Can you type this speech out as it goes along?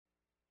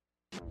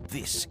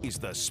This is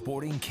the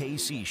Sporting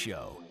KC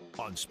Show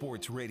on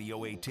Sports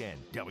Radio 810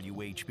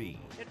 WHB.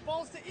 It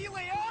falls to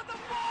Ely on the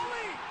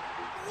volley.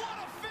 What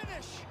a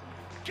finish.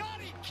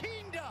 Gotti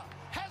Kinda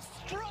has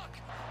struck.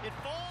 It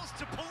falls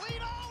to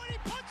Polino, and he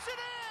puts it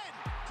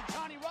in. To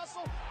Johnny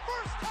Russell.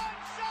 First time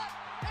shot,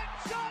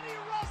 and Johnny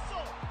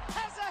Russell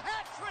has a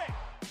hat trick.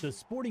 The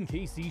Sporting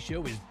KC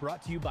Show is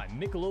brought to you by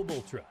Michelob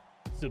Ultra.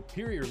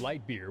 Superior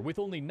light beer with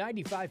only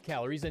 95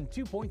 calories and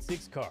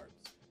 2.6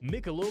 carbs.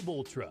 Michelob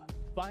Ultra.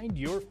 Find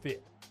your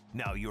fit.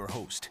 Now your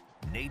host,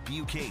 Nate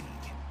Buchanan.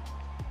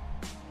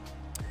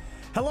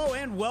 Hello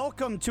and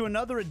welcome to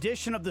another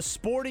edition of the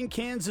Sporting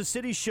Kansas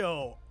City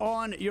Show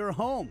on your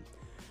home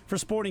for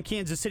Sporting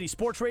Kansas City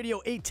Sports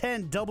Radio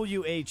 810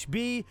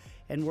 WHB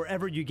and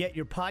wherever you get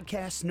your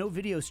podcasts. No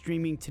video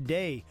streaming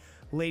today,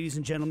 ladies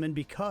and gentlemen,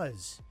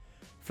 because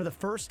for the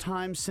first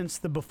time since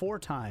the before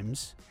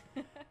times,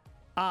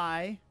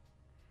 I,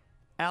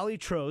 Allie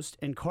Trost,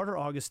 and Carter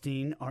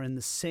Augustine are in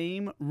the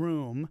same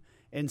room.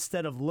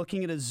 Instead of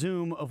looking at a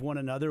Zoom of one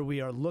another,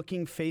 we are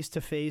looking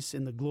face-to-face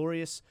in the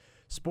glorious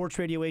Sports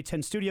Radio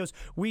 810 studios.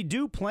 We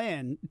do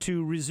plan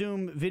to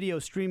resume video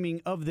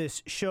streaming of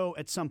this show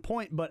at some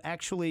point, but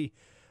actually,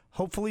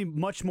 hopefully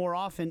much more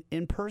often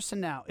in person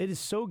now. It is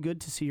so good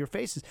to see your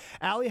faces.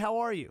 Allie, how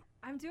are you?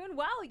 I'm doing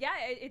well. Yeah,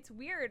 it's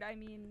weird. I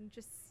mean,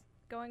 just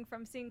going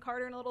from seeing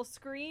Carter on a little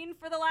screen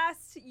for the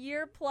last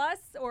year plus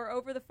or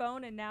over the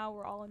phone, and now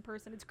we're all in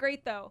person. It's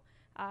great, though.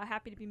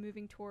 Happy to be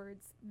moving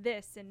towards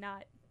this and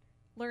not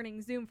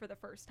learning Zoom for the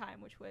first time,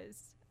 which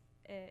was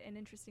an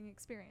interesting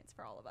experience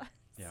for all of us.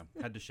 Yeah,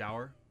 had to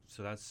shower,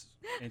 so that's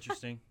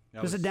interesting.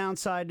 There's a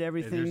downside to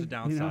everything. There's a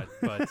downside,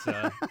 but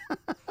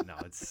no,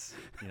 it's,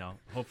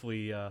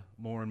 hopefully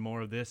more and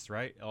more of this,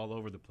 right, all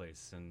over the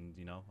place, and,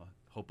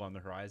 hope on the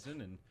horizon,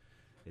 and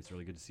it's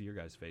really good to see your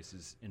guys'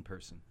 faces in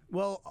person.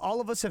 Well,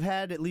 all of us have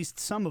had at least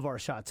some of our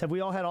shots. Have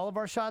we all had all of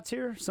our shots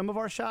here? Some of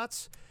our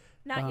shots?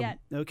 Not yet.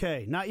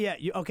 Okay, not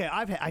yet.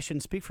 I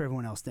shouldn't speak for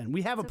everyone else then.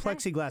 We have a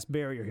plexiglass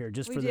barrier here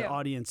just for the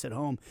audience at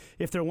home,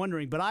 if they're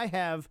wondering. But I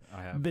have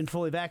been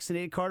fully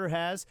vaccinated. Carter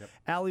has. Yep.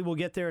 Allie will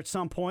get there at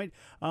some point.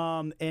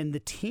 And the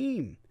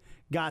team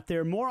got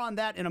there. More on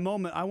that in a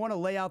moment. I want to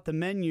lay out the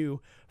menu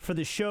for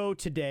the show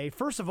today.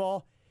 First of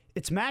all,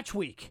 it's match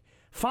week.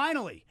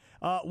 Finally,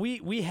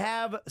 we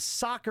have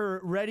soccer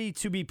ready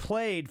to be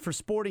played for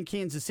Sporting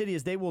Kansas City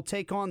as they will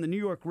take on the New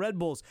York Red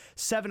Bulls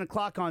 7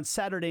 o'clock on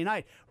Saturday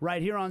night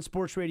right here on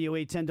Sports Radio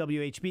 810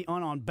 WHB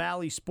on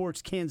Bally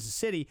Sports Kansas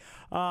City.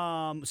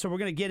 So we're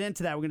going to get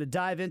into that. We're going to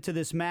dive into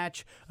this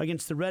match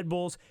against the Red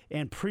Bulls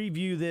and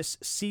preview this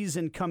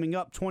season coming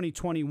up,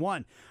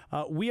 2021.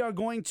 We are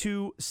going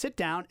to sit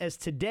down as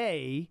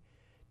today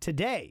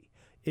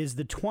is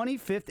the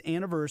 25th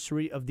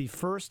anniversary of the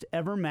first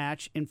ever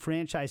match in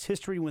franchise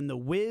history when the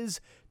Wiz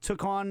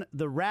took on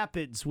the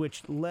Rapids,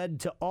 which led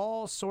to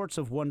all sorts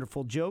of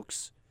wonderful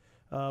jokes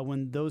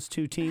when those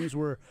two teams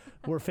were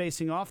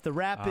facing off. The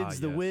Rapids,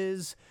 the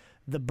Wiz,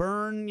 the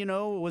Burn,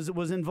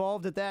 was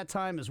involved at that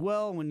time as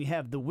well. When you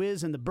have the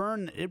Wiz and the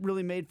Burn, it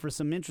really made for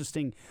some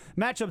interesting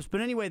matchups.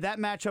 But anyway, that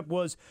matchup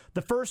was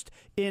the first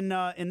in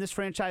this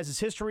franchise's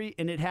history,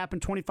 and it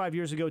happened 25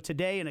 years ago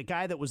today. And a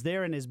guy that was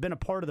there and has been a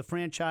part of the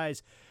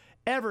franchise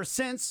ever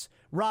since,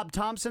 Rob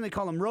Thomson, they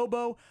call him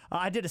Robo.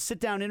 I did a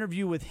sit-down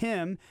interview with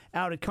him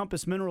out at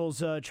Compass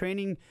Minerals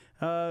training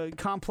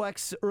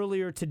complex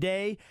earlier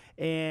today,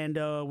 and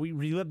we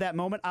relived that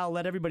moment. I'll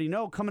let everybody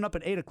know, coming up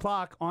at 8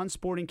 o'clock on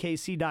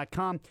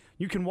sportingkc.com,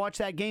 you can watch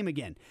that game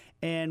again.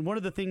 And one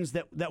of the things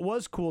that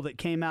was cool that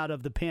came out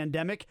of the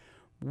pandemic,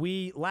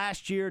 we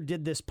last year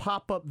did this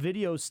pop-up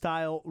video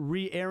style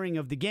re-airing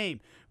of the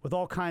game with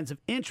all kinds of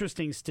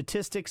interesting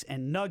statistics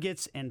and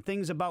nuggets and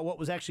things about what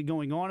was actually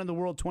going on in the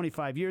world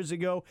 25 years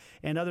ago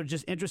and other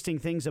just interesting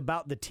things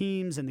about the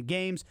teams and the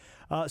games.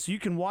 So you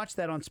can watch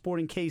that on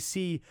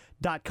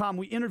sportingkc.com.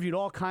 We interviewed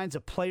all kinds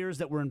of players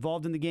that were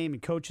involved in the game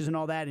and coaches and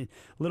all that, and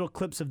little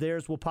clips of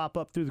theirs will pop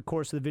up through the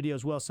course of the video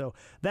as well. So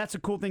that's a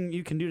cool thing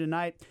you can do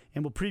tonight,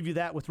 and we'll preview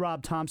that with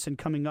Rob Thomson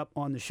coming up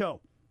on the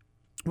show.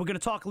 We're going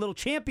to talk a little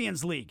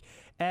Champions League,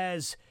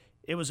 as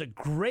it was a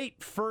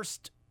great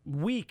first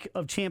week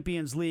of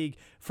Champions League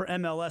for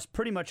MLS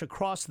pretty much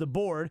across the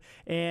board,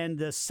 and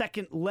the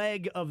second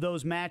leg of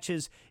those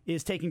matches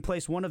is taking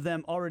place. One of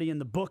them already in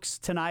the books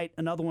tonight,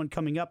 another one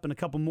coming up, and a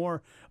couple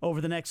more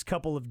over the next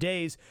couple of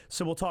days.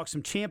 So we'll talk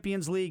some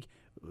Champions League.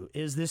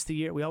 Is this the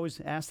year? We always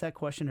ask that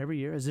question every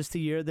year. Is this the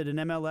year that an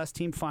MLS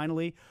team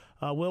finally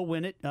will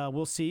win it?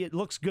 We'll see. It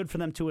looks good for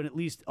them to at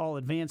least all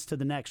advance to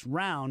the next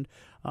round,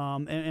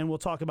 and we'll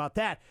talk about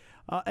that.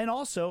 And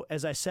also,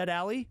 as I said,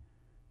 Allie,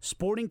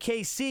 Sporting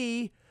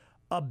KC,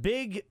 a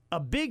big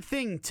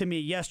thing to me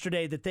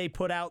yesterday that they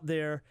put out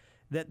there,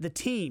 that the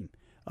team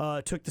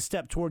took the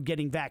step toward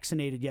getting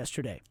vaccinated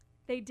yesterday.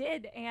 They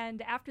did,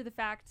 and after the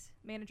fact,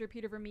 manager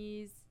Peter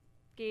Vermees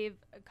gave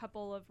a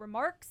couple of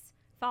remarks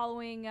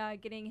following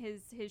getting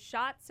his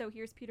shot. So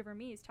here's Peter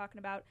Vermees talking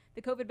about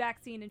the COVID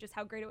vaccine and just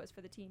how great it was for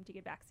the team to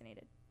get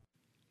vaccinated.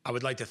 I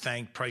would like to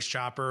thank Price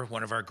Chopper,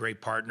 one of our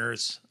great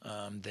partners.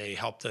 They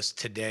helped us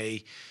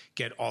today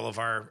get all of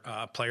our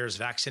players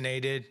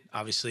vaccinated.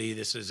 Obviously,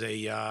 this is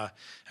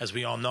as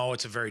we all know,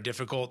 it's a very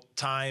difficult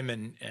time,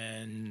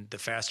 and the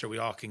faster we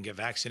all can get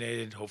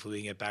vaccinated, hopefully we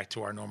can get back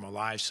to our normal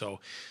lives. So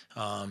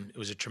it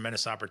was a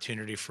tremendous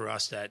opportunity for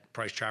us that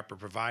Price Chopper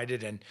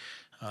provided, and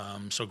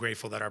so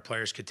grateful that our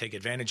players could take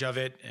advantage of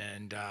it,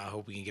 and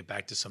hope we can get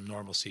back to some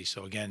normalcy.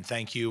 So again,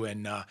 thank you,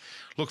 and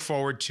look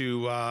forward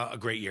to a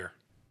great year.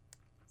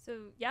 So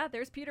yeah,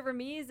 there's Peter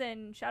Vermees,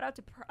 and shout out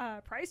to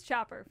Price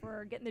Chopper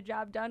for getting the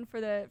job done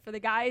for the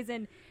guys,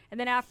 and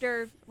then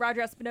after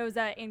Roger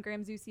Espinoza and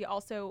Graham Zusi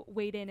also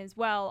weighed in as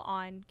well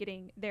on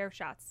getting their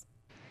shots.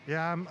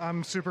 Yeah,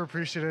 I'm super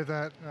appreciative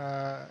that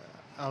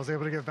I was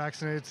able to get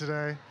vaccinated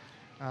today.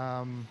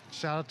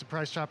 Shout out to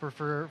Price Chopper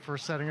for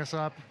setting us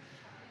up.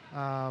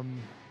 I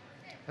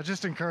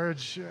just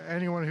encourage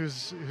anyone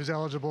who's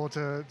eligible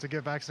to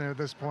get vaccinated at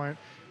this point,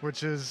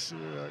 which is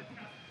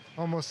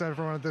almost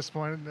everyone at this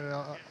point,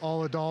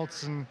 all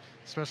adults, and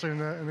especially in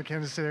the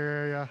Kansas City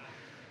area,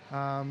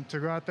 to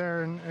go out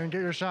there and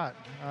get your shot.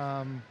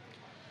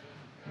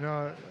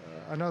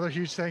 Another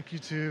huge thank you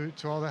to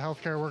all the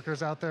healthcare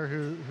workers out there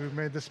who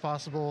made this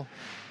possible.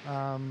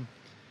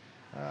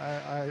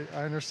 I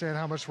understand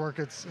how much work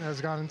has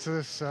gone into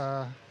this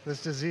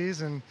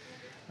disease, and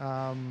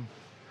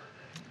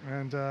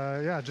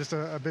just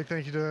a big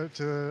thank you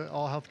to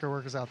all healthcare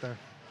workers out there.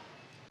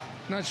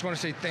 No, I just want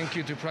to say thank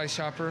you to Price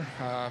Chopper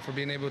for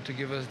being able to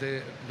give us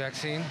the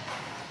vaccine.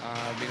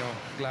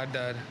 Glad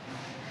that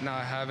now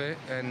I have it,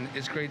 and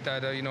it's great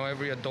that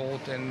every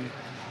adult in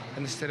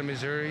the state of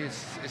Missouri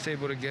is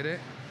able to get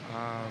it.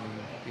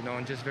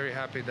 And just very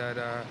happy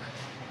that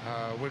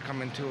we're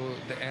coming to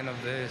the end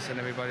of this, and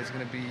everybody's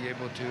going to be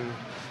able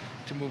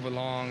to move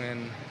along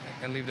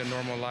and live their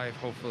normal life,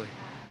 hopefully.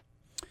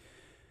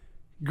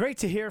 Great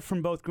to hear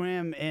from both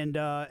Graham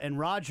and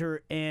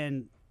Roger.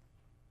 And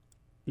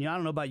I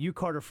don't know about you,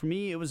 Carter. For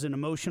me, it was an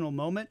emotional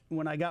moment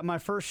when I got my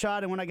first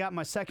shot and when I got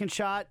my second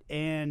shot.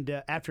 And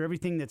after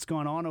everything that's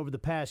gone on over the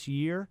past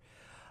year,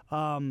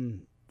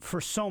 for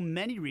so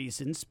many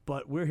reasons,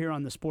 but we're here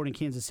on the Sporting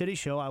Kansas City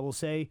show, I will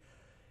say,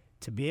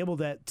 to be able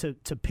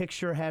to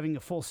picture having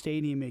a full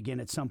stadium again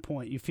at some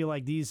point. You feel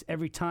like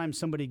every time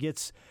somebody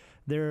gets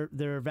their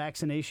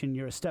vaccination,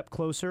 you're a step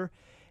closer.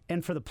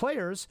 And for the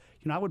players,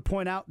 I would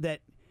point out that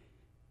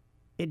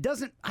it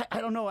doesn't,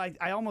 I don't know,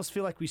 I almost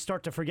feel like we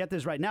start to forget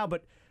this right now,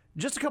 but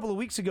just a couple of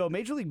weeks ago,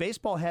 Major League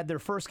Baseball had their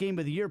first game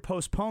of the year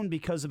postponed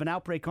because of an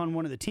outbreak on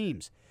one of the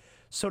teams.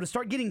 So to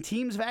start getting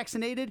teams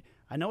vaccinated,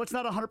 I know it's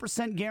not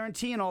 100%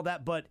 guarantee and all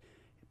that, but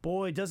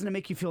boy, doesn't it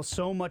make you feel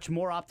so much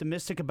more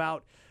optimistic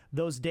about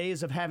those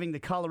days of having the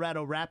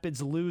Colorado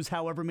Rapids lose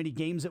however many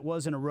games it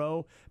was in a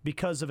row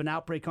because of an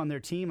outbreak on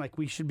their team? Like,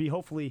 we should be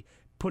hopefully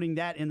putting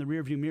that in the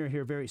rearview mirror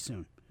here very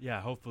soon.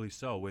 Yeah, hopefully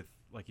so. With,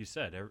 like you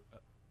said,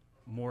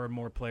 more and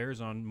more players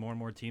on more and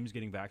more teams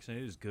getting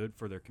vaccinated is good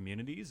for their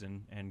communities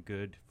and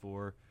good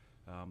for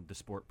the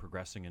sport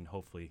progressing, and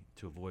hopefully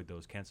to avoid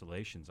those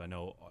cancellations. I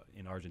know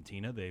in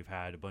Argentina they've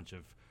had a bunch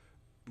of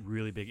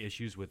really big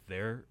issues with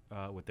their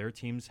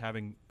teams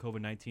having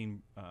COVID-19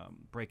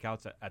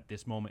 breakouts at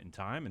this moment in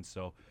time, and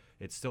so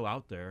it's still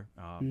out there.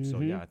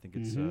 So yeah, I think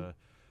it's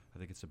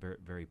a very,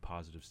 very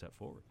positive step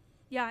forward.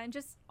 Yeah, and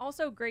just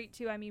also great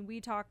too. I mean,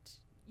 we talked,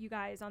 you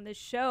guys, on this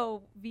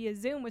show via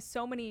Zoom with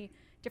so many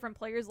different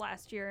players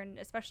last year, and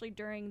especially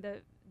during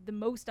the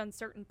most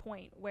uncertain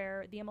point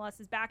where the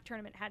MLS's back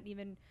tournament hadn't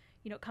even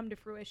come to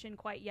fruition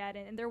quite yet,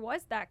 and there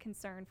was that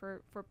concern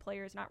for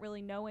players not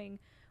really knowing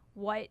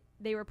what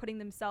they were putting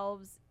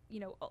themselves.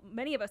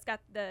 Many of us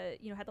got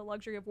had the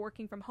luxury of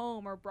working from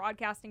home or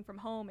broadcasting from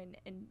home,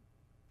 and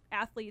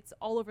athletes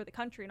all over the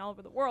country and all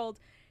over the world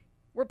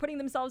were putting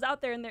themselves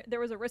out there, and there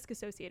was a risk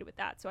associated with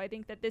that. So I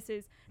think that this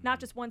is not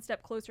just one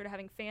step closer to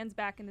having fans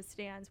back in the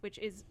stands, which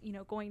is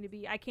going to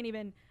be,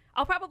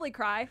 I'll probably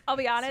cry. I'll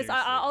be honest.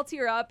 I'll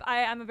tear up.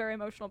 I'm a very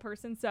emotional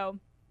person, so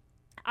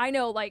I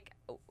know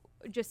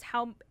just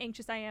how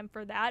anxious I am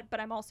for that, but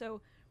I'm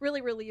also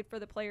really relieved for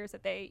the players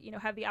that they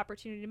have the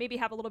opportunity to maybe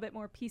have a little bit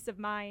more peace of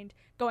mind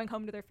going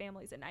home to their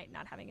families at night and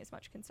not having as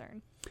much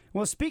concern.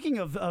 Well, speaking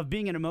of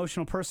being an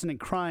emotional person and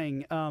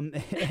crying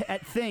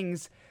at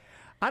things,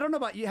 I don't know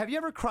about you. Have you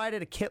ever cried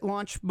at a kit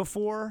launch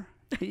before?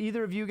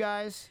 Either of you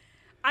guys?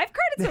 I've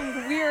cried at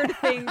some weird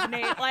things,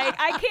 Nate.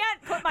 I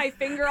can't put my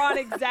finger on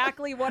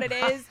exactly what it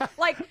is.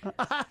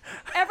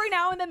 Every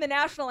now and then the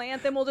national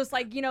anthem will just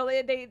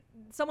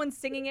someone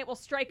singing it will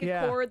strike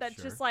a chord that's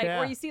just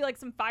or you see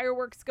some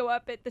fireworks go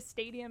up at the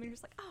stadium and you're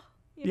just like, oh,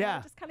 it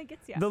just kind of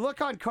gets you. The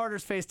look on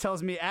Carter's face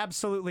tells me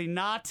absolutely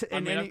not.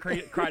 I've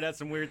cried at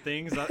some weird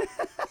things.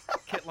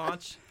 Kit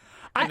launch.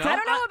 I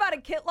don't know about a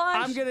kit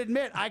launch. I'm going to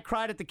admit, I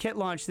cried at the kit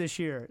launch this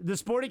year. The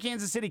Sporting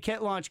Kansas City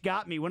kit launch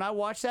got me. When I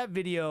watched that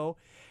video,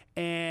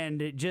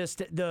 and just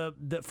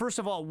the first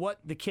of all, what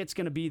the kit's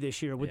going to be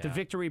this year with the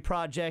Victory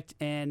Project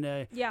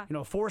and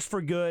Force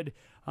for Good.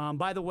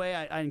 By the way,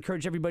 I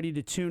encourage everybody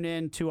to tune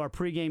in to our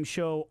pregame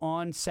show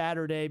on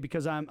Saturday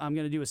because I'm going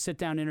to do a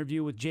sit-down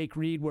interview with Jake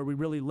Reed where we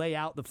really lay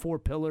out the 4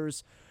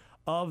 pillars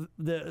of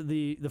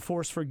the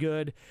Force for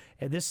Good.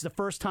 And this is the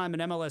first time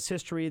in MLS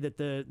history that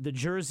the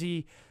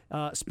jersey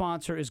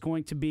sponsor is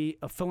going to be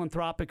a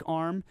philanthropic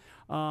arm,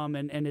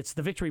 and it's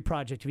the Victory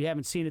Project. If you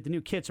haven't seen it, the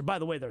new kits are, by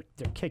the way, they're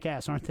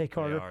kick-ass, aren't they,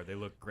 Carter? They are. They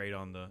look great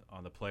on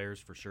the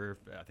players for sure.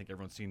 I think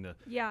everyone's seen the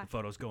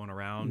photos going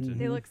around.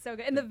 They look so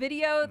good. And the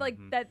video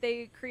that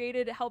they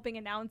created helping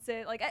announce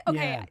it,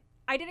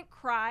 I didn't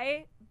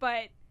cry,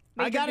 but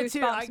I got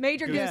goosebumps.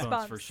 Major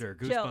goosebumps for sure.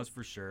 Goosebumps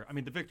for sure. I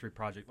mean, the Victory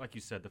Project, like you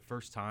said, the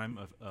first time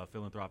a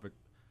philanthropic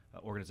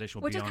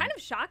organization will which be is kind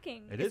of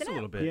shocking. It is a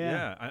little bit,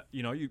 yeah.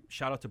 You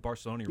shout out to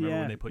Barcelona. Remember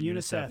when they put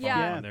UNICEF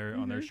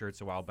on their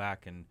shirts a while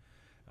back, and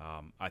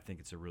I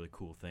think it's a really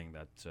cool thing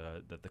that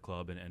the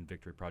club and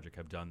Victory Project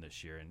have done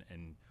this year,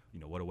 and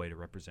what a way to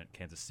represent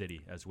Kansas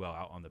City as well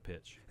out on the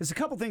pitch. There's a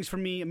couple things for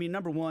me. I mean,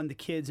 number one, the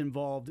kids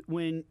involved.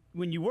 When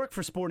you work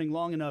for Sporting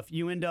long enough,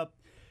 you end up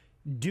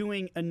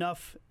doing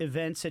enough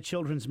events at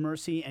Children's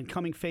Mercy and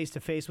coming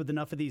face-to-face with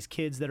enough of these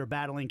kids that are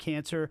battling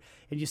cancer,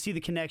 and you see the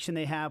connection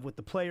they have with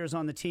the players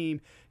on the team.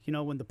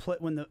 When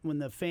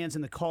the fans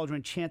in the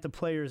Cauldron chant the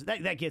players,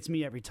 that gets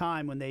me every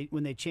time when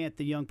they chant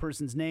the young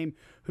person's name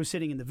who's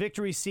sitting in the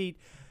victory seat.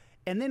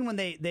 And then when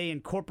they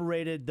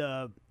incorporated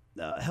the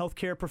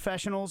healthcare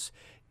professionals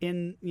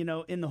in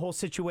the whole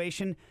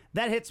situation,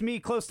 that hits me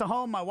close to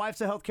home. My wife's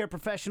a healthcare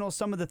professional.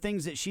 Some of the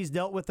things that she's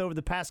dealt with over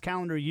the past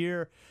calendar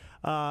year,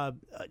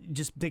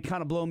 they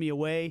kind of blow me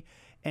away.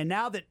 And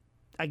now that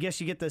I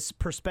guess you get this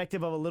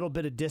perspective of a little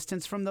bit of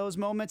distance from those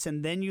moments,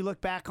 and then you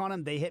look back on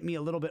them, they hit me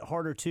a little bit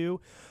harder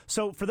too.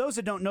 So for those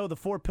that don't know, the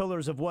 4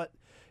 pillars of what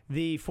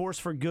the Force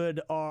for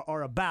Good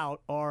are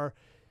about are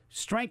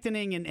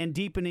strengthening and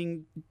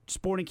deepening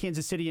Sporting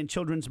Kansas City and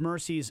Children's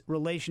Mercy's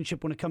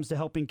relationship when it comes to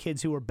helping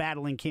kids who are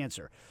battling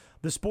cancer.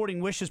 The Sporting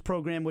Wishes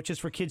program, which is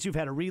for kids who've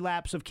had a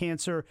relapse of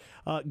cancer,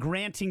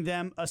 granting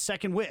them a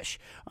second wish.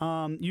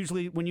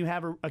 Usually when you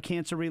have a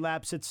cancer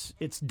relapse,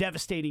 it's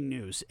devastating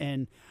news.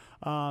 And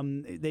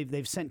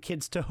they've sent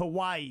kids to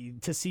Hawaii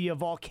to see a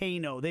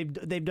volcano.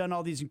 They've done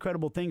all these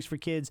incredible things for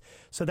kids,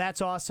 so that's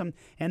awesome.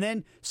 And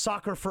then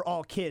Soccer for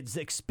All Kids,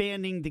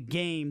 expanding the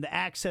game, the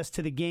access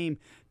to the game,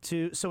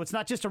 so it's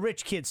not just a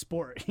rich kid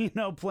sport,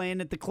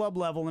 playing at the club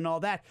level and all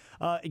that.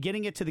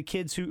 Getting it to the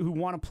kids who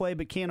want to play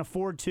but can't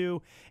afford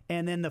to.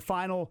 And then the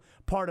final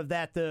part of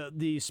that,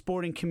 the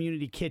Sporting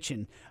Community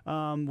Kitchen,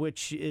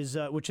 which is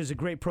a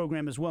great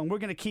program as well. And we're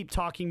going to keep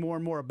talking more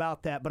and more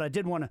about that, but I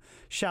did want to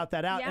shout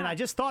that out. Yeah. And I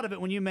just thought of it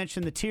when you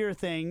mentioned the tear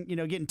thing,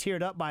 getting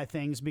teared up by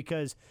things,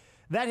 because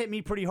that hit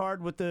me pretty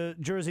hard with the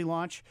jersey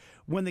launch.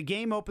 When the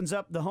game opens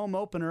up, the home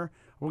opener,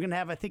 we're going to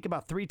have, I think,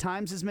 about 3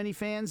 times as many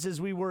fans as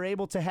we were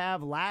able to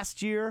have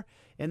last year.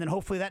 And then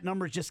hopefully that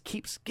number just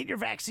keeps. Get your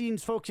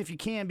vaccines, folks, if you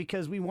can,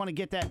 because we want to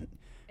get that.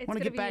 Want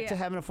to get back to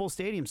having a full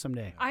stadium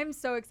someday. I'm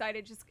so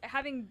excited. Just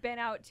having been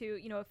out to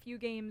a few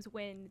games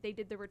when they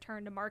did the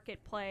return to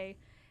market play,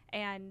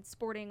 and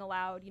Sporting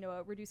allowed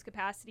a reduced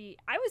capacity.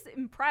 I was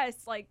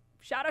impressed. Like,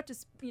 shout out to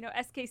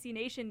SKC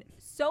Nation,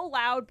 so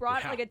loud,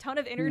 brought a ton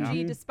of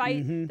energy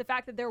despite the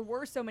fact that there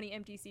were so many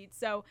empty seats.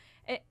 So,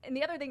 and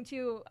the other thing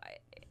too,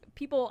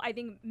 people, I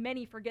think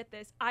many forget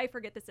this. I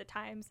forget this at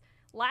times.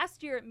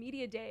 Last year at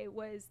Media Day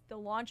was the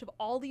launch of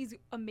all these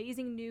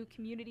amazing new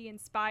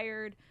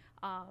community-inspired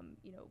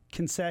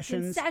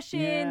concessions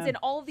and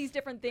all of these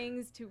different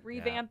things to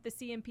revamp the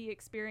CMP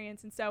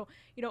experience. And so,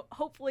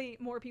 hopefully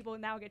more people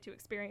now get to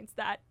experience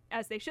that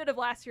as they should have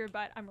last year,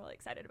 but I'm really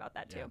excited about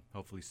that too.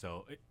 Hopefully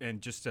so. And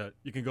just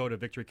you can go to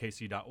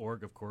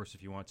victorykc.org, of course,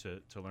 if you want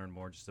to learn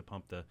more, just to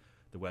pump the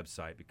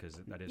website, because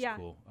that is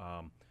cool.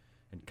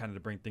 And kind of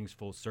to bring things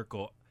full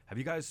circle, have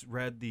you guys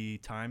read the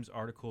Times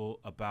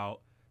article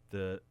about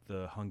the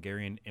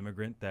Hungarian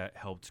immigrant that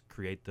helped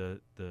create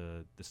the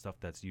stuff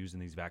that's used in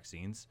these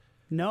vaccines?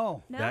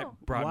 No. That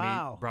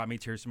brought me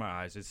tears to my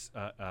eyes. It's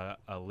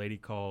a lady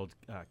called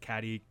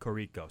Kati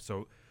Koriko.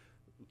 So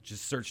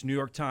just search New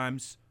York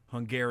Times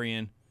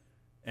Hungarian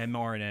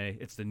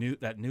mRNA. It's the new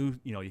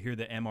you hear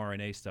the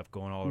mRNA stuff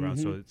going all around.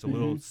 So it's a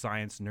little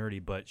science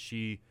nerdy, but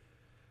she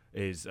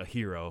is a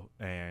hero,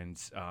 and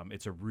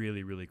it's a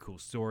really, really cool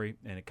story,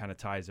 and it kind of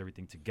ties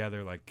everything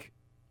together. Like,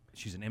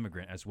 she's an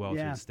immigrant as well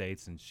to the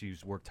States, and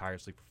she's worked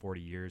tirelessly for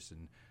 40 years,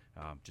 and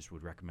just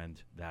would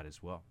recommend that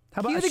as well. How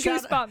about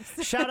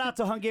goosebumps? Shout out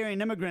to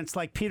Hungarian immigrants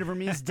like Peter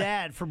Vermeer's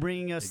dad for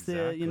bringing us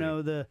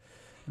the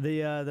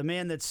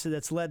man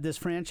that's led this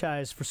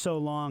franchise for so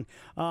long.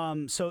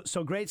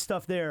 So great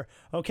stuff there.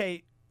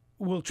 Okay,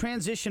 we'll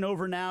transition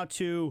over now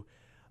to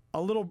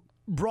a little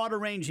broader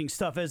ranging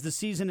stuff as the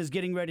season is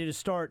getting ready to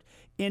start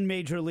in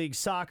Major League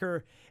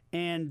Soccer,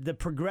 and the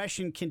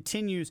progression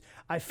continues.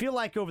 I feel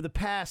like over the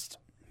past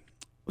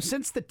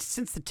since the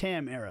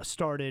TAM era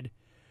started,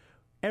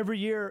 every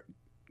year,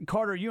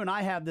 Carter, you and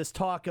I have this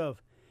talk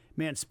of,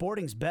 man,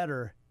 Sporting's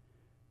better,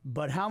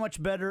 but how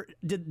much better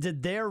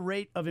did their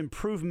rate of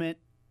improvement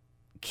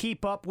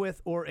keep up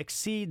with or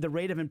exceed the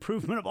rate of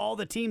improvement of all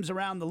the teams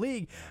around the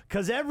league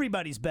because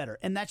everybody's better.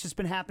 And that's just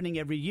been happening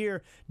every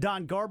year.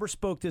 Don Garber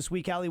spoke this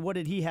week. Ali, what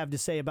did he have to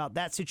say about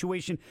that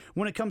situation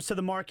when it comes to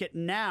the market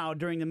now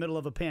during the middle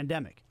of a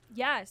pandemic?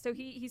 Yeah, so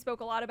he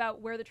spoke a lot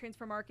about where the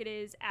transfer market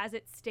is as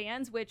it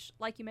stands, which,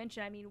 like you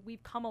mentioned, I mean,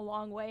 we've come a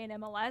long way in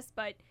MLS,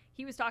 but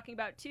he was talking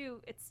about,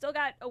 too, it's still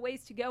got a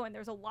ways to go, and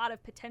there's a lot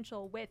of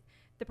potential with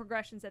the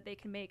progressions that they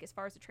can make as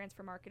far as the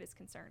transfer market is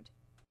concerned.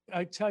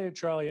 I tell you,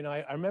 Charlie,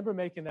 I remember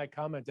making that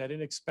comment. I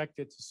didn't expect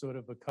it to sort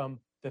of become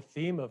the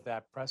theme of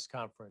that press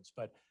conference,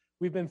 but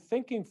we've been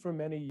thinking for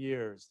many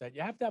years that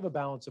you have to have a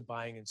balance of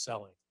buying and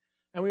selling.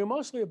 And we were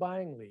mostly a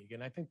buying league,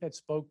 and I think that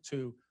spoke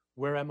to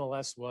where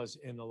MLS was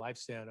in the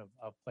lifespan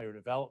of player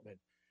development.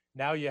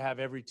 Now you have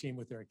every team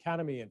with their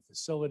academy and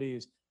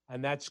facilities,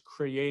 and that's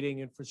creating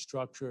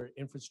infrastructure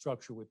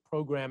with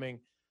programming,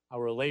 our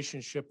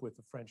relationship with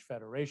the French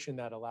Federation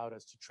that allowed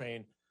us to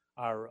train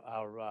our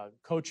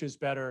coaches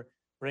better,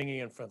 bringing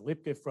in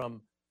Felipe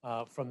from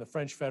the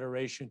French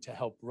Federation to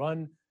help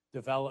run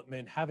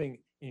development, having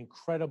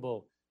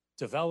incredible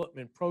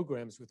development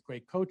programs with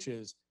great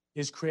coaches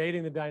is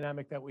creating the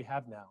dynamic that we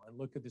have now. And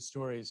look at the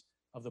stories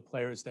of the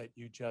players that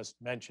you just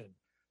mentioned.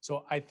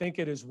 So I think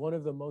it is one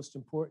of the most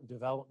important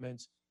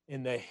developments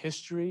in the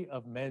history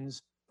of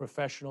men's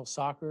professional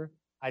soccer.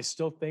 I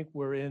still think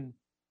we're in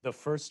the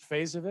first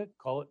phase of it,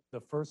 call it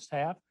the first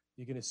half.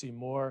 You're going to see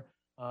more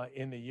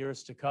in the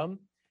years to come.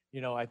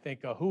 You know, I think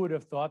who would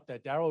have thought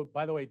that Darryl,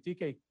 by the way,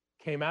 DK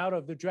came out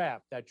of the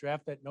draft, that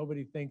draft that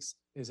nobody thinks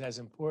is as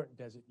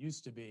important as it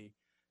used to be.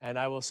 And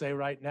I will say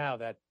right now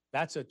that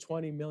that's a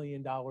 $20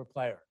 million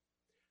player.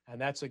 And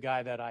that's a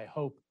guy that I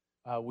hope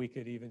we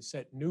could even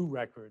set new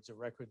records, a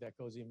record that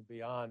goes even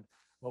beyond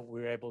what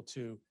we were able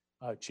to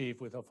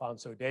achieve with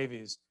Alphonso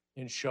Davies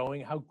in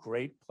showing how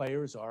great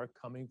players are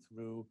coming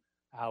through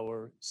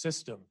our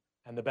system.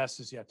 And the best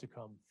is yet to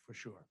come for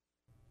sure.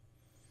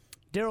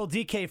 Daryl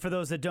DK, for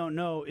those that don't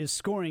know, is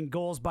scoring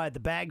goals by the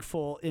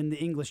bagful in the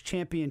English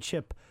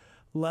Championship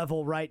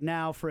level right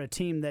now for a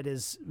team that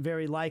is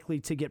very likely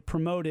to get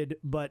promoted.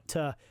 But,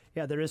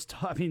 there is,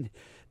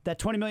 that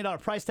 $20 million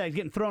price tag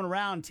getting thrown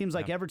around. Teams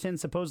like Everton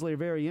supposedly are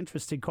very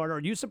interested. Carter, are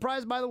you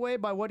surprised, by the way,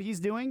 by what he's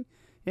doing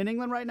in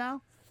England right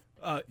now?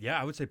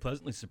 I would say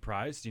pleasantly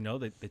surprised. You know,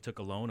 they took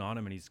a loan on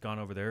him, and he's gone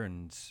over there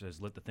and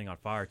has lit the thing on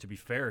fire. To be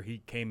fair,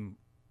 he came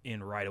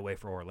in right away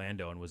for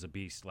Orlando and was a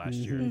beast last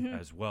year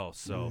as well.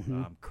 So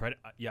credit.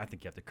 I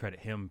think you have to credit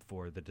him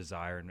for the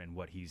desire and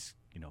what he's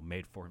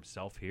made for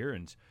himself here.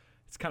 And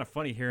it's kind of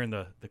funny hearing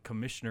the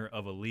commissioner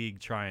of a league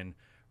try and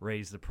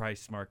raise the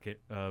price market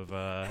of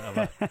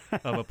a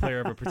player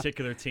of a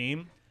particular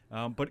team.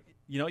 But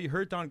you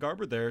heard Don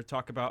Garber there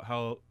talk about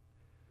how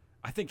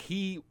I think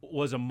he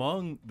was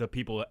among the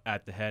people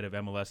at the head of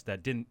MLS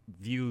that didn't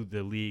view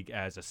the league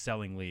as a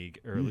selling league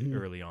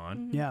early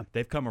on. Yeah,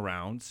 they've come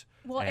around.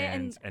 Well,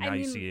 and now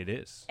you see it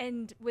is.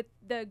 And with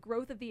the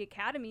growth of the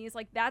academies,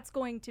 that's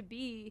going to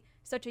be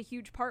such a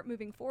huge part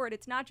moving forward.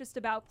 It's not just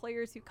about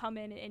players who come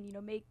in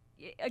and make.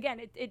 Again,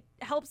 it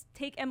helps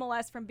take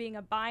MLS from being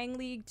a buying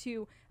league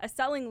to a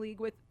selling league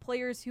with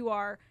players who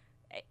are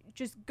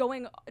just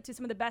going to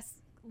some of the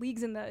best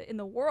leagues in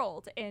the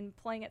world and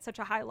playing at such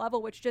a high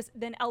level, which just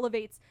then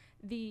elevates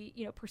the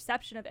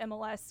perception of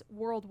MLS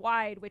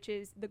worldwide, which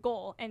is the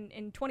goal. And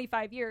in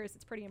 25 years,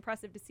 it's pretty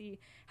impressive to see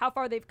how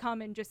far they've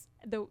come in just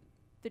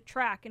the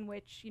track in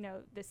which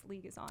this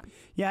league is on.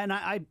 Yeah, and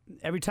I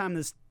every time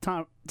this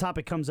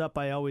topic comes up,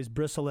 I always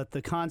bristle at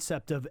the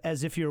concept of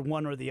as if you're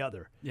one or the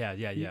other. Yeah.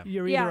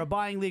 You're either a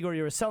buying league or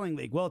you're a selling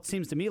league. Well, it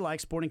seems to me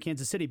like Sporting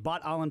Kansas City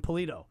bought Alan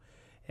Pulido,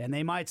 and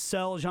they might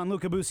sell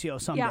Gianluca Busio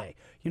someday.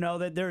 Yeah.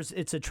 That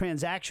it's a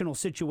transactional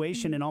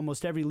situation in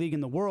almost every league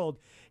in the world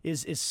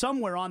is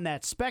somewhere on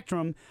that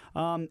spectrum.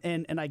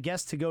 And I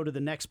guess to go to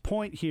the next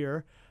point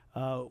here.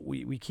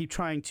 We keep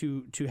trying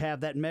to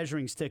have that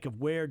measuring stick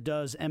of where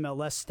does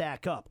MLS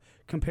stack up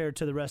compared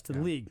to the rest of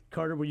the league.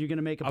 Carter, were you going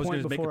to make a point? I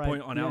was going to make a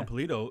point on Alan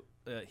Pulido.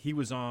 He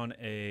was on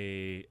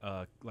a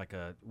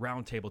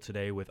round table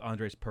today with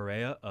Andres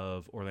Perea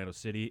of Orlando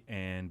City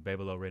and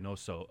Bebelo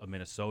Reynoso of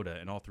Minnesota,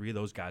 and all three of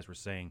those guys were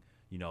saying,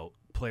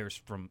 players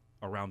from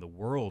around the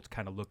world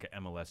kind of look at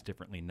MLS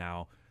differently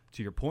now.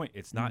 To your point,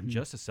 it's not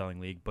just a selling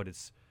league, but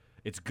it's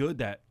good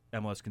that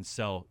MLS can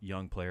sell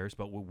young players,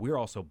 but we're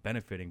also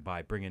benefiting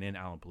by bringing in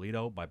Alan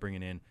Pulido, by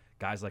bringing in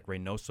guys like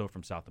Reynoso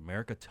from South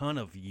America, ton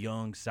of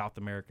young South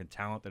American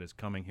talent that is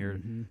coming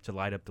here to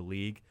light up the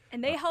league.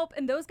 And they help,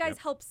 and those guys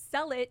help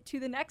sell it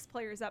to the next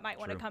players that might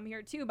want to come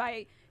here too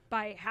by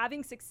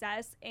having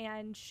success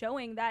and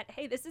showing that,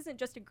 hey, this isn't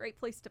just a great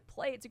place to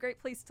play, it's a great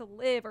place to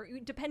live, or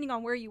depending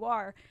on where you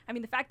are. I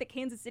mean, the fact that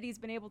Kansas City's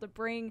been able to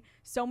bring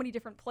so many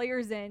different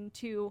players in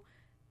to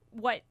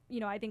what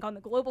I think on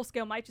the global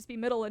scale might just be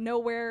middle of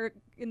nowhere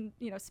in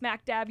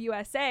smack dab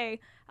USA,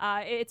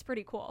 it's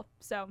pretty cool.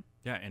 So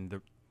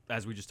and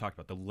as we just talked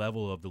about, the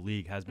level of the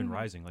league has been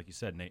rising, like you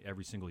said, Nate,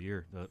 every single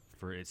year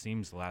for it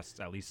seems the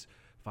last at least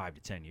 5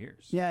 to 10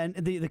 years. Yeah, and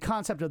the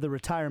concept of the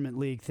retirement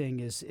league thing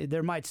is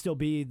there might still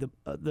be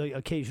the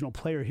occasional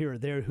player here or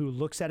there who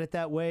looks at it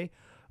that way,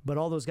 but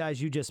all those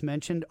guys you just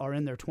mentioned are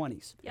in their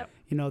 20s. Yep.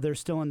 They're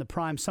still in the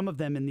prime, some of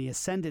them in the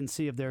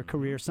ascendancy of their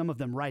career, some of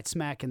them right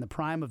smack in the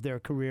prime of their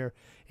career,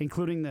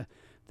 including the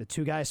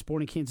two guys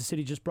Sporting Kansas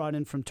City just brought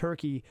in from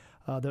Turkey,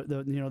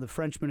 the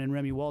Frenchman and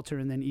Remy Walter,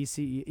 and then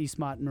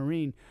Ismat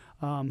Marine,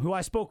 who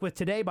I spoke with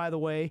today, by the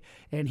way,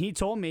 and he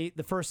told me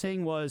the first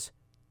thing was,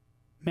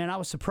 man, I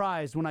was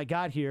surprised when I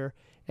got here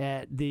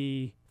at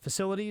the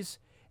facilities,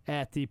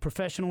 at the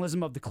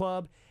professionalism of the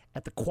club,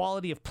 at the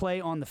quality of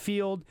play on the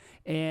field,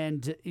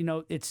 and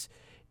it's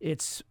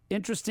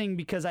interesting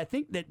because I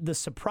think that the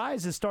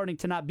surprise is starting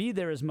to not be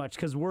there as much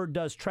because word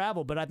does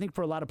travel, but I think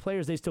for a lot of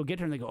players, they still get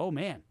here and they go, oh,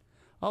 man.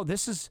 Oh,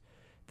 this is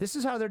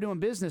how they're doing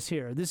business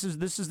here. This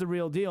is the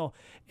real deal,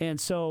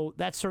 and so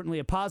that's certainly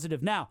a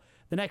positive. Now,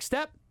 the next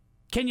step: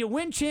 can you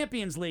win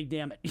Champions League?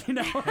 Damn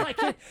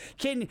it,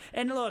 can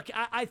and look,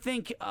 I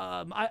think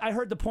I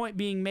heard the point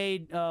being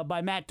made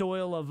by Matt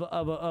Doyle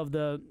of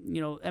the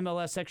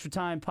MLS Extra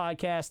Time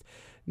podcast,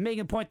 making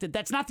the point that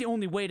that's not the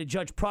only way to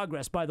judge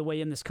progress. By the way,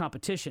 in this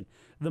competition,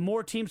 the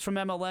more teams from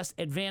MLS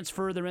advance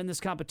further in this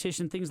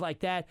competition, things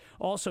like that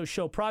also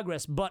show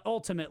progress. But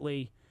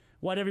ultimately,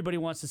 what everybody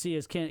wants to see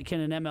is can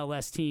an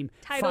MLS team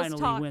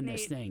finally win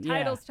this thing?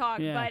 Titles talk,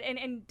 but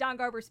and Don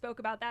Garber spoke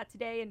about that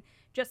today, and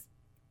just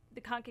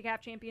the CONCACAF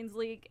Champions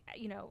League,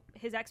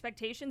 his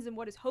expectations and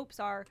what his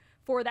hopes are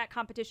for that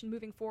competition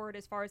moving forward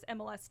as far as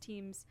MLS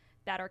teams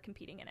that are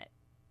competing in it.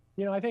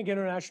 I think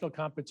international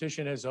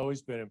competition has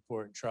always been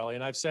important, Charlie,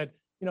 and I've said,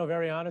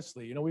 very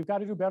honestly, we've got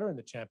to do better in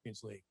the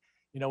Champions League.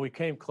 We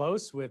came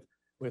close with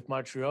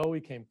Montreal,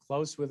 we came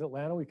close with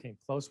Atlanta, we came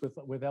close with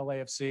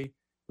LAFC.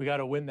 We got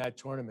to win that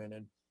tournament,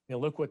 and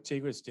look what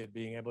Tigres did,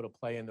 being able to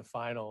play in the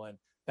final and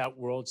that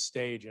world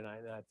stage. And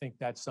I think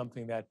that's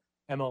something that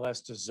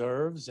MLS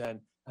deserves,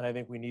 and I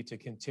think we need to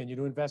continue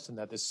to invest in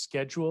that. The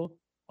schedule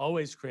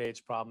always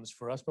creates problems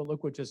for us, but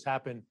look what just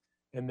happened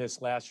in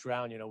this last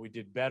round. We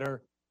did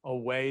better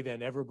away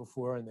than ever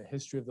before in the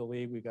history of the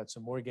league. We've got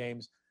some more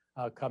games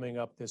coming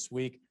up this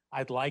week.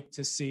 I'd like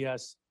to see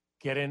us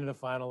get into the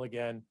final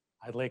again.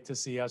 I'd like to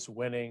see us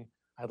winning.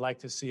 I'd like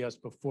to see us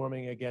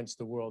performing against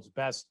the world's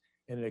best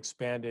in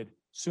an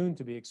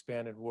soon-to-be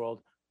expanded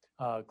World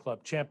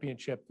Club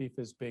Championship,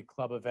 FIFA's big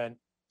club event.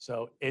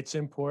 So it's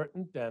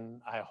important, and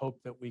I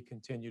hope that we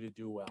continue to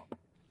do well.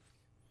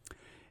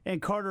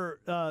 And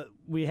Carter,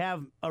 we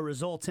have a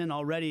result in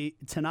already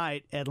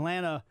tonight.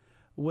 Atlanta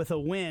with a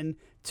win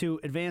to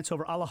advance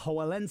over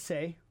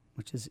Alajuelense,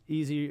 which is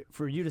easy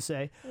for you to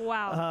say.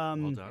 Wow.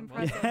 Well done.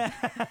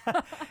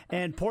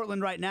 And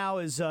Portland right now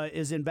is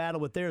in battle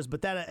with theirs,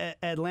 but that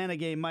Atlanta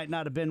game might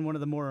not have been one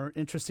of the more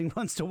interesting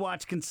ones to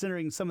watch,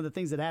 considering some of the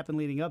things that happened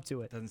leading up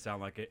to it. Doesn't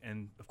sound like it.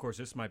 And, of course,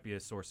 this might be a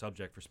sore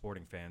subject for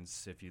Sporting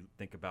fans. If you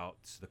think about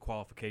the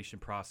qualification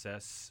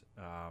process,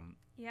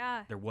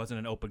 there wasn't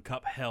an Open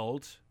Cup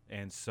held,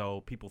 and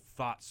so people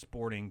thought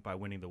Sporting, by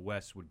winning the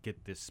West, would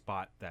get this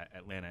spot that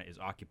Atlanta is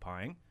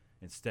occupying.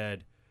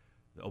 Instead,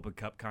 the Open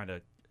Cup kind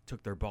of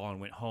took their ball and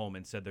went home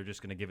and said they're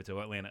just going to give it to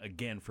Atlanta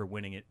again for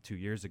winning it 2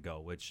 years ago,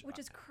 which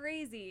is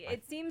crazy.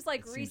 It seems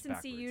like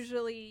recency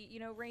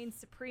usually, reigns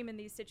supreme in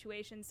these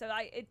situations. So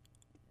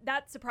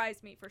that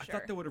surprised me for sure. I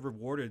thought they would have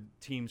rewarded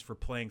teams for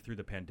playing through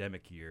the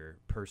pandemic year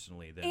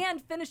personally,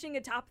 and finishing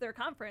atop their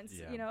conference.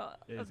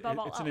 Above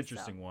all else. It's an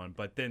interesting one,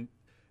 but then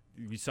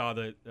we saw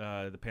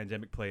the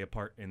pandemic play a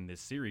part in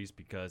this series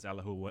because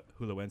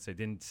Alajuelense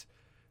didn't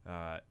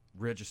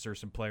register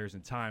some players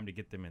in time to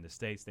get them in the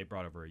States. They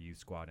brought over a youth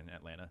squad in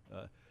Atlanta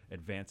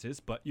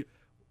advances. But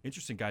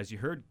interesting, guys, you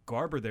heard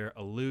Garber there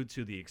allude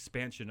to the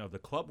expansion of the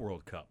Club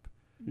World Cup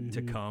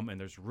to come,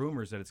 and there's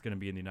rumors that it's going to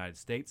be in the United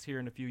States here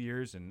in a few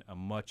years in a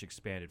much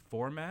expanded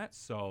format.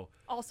 So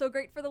also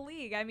great for the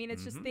league. I mean,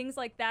 it's just things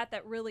like that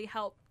really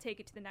help take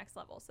it to the next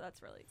level. So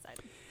that's really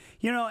exciting.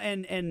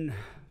 And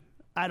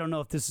I don't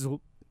know if this has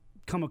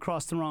come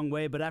across the wrong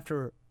way, but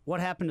after what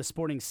happened to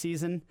Sporting's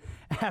season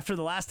after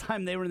the last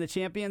time they were in the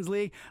Champions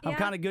League, I'm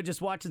kind of good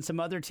just watching some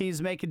other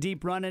teams make a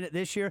deep run in it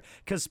this year,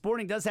 because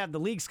Sporting does have the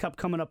Leagues Cup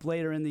coming up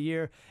later in the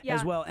year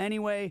as well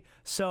anyway.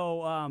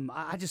 So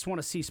I just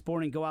want to see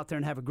Sporting go out there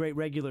and have a great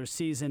regular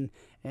season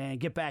and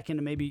get back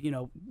into maybe,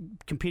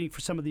 competing for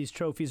some of these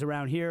trophies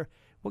around here.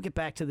 We'll get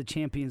back to the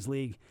Champions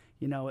League,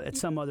 at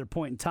some other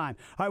point in time.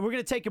 All right, we're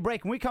going to take a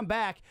break. When we come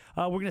back,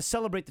 we're going to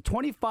celebrate the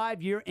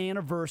 25-year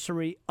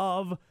anniversary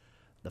of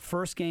the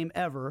first game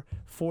ever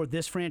for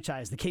this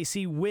franchise, the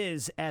KC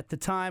Wiz at the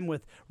time,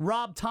 with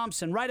Rob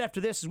Thomson. Right after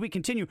this, as we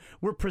continue,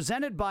 we're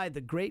presented by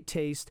the great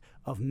taste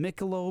of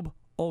Michelob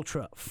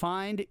Ultra.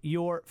 Find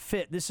your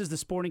fit. This is the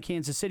Sporting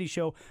Kansas City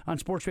Show on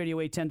Sports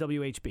Radio 810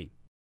 WHB.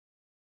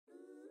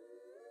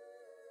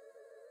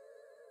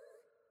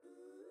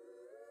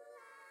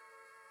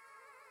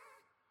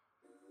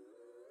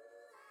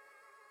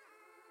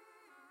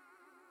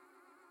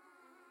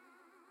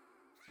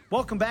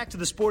 Welcome back to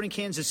the Sporting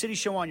Kansas City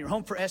Show on your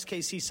home for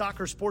SKC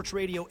Soccer, Sports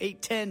Radio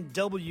 810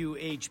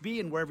 WHB,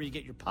 and wherever you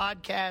get your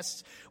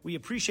podcasts. We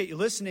appreciate you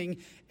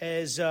listening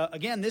as,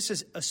 again, this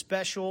is a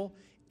special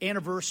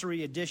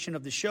anniversary edition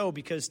of the show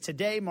because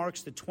today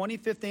marks the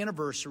 25th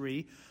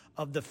anniversary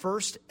of the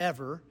first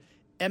ever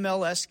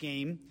MLS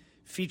game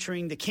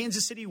featuring the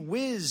Kansas City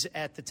Wiz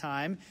at the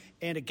time,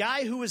 and a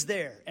guy who was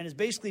there and has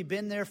basically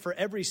been there for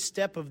every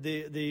step of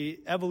the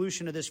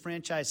evolution of this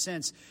franchise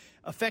since,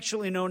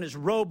 affectionately known as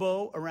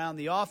Robo around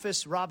the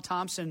office. Rob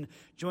Thomson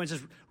joins us.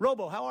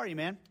 Robo, how are you,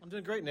 man? I'm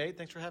doing great, Nate.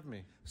 Thanks for having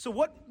me. So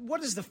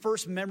what is the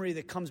first memory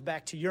that comes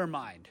back to your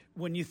mind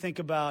when you think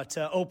about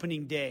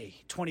opening day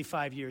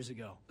 25 years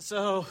ago?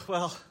 So,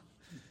 well,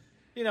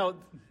 you know,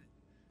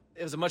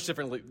 it was a much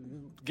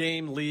different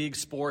game, league,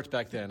 sport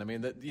back then. I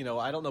mean,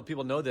 I don't know if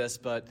people know this,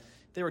 but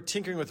they were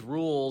tinkering with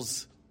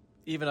rules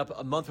even up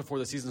a month before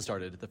the season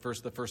started, the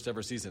first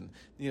ever season.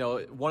 You know,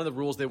 one of the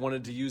rules they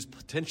wanted to use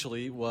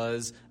potentially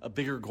was a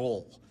bigger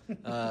goal.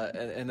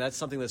 And that's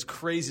something that's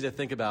crazy to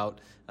think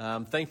about.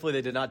 Thankfully,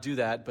 they did not do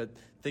that, but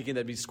thinking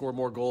that we'd score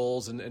more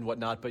goals and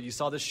whatnot. But you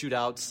saw the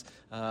shootouts.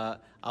 I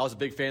was a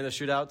big fan of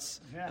the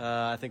shootouts.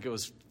 Yeah. I think it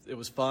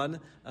was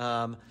fun.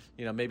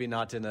 Maybe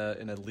not in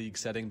a league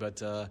setting,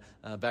 but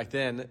back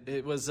then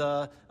it was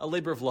a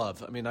labor of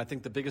love. I mean, I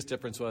think the biggest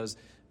difference was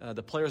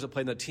the players that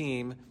played in the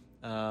team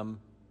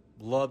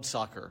loved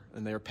soccer,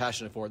 and they were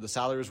passionate for it. The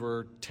salaries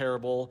were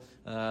terrible.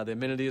 The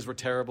amenities were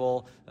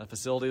terrible.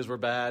 Facilities were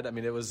bad. I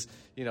mean, it was,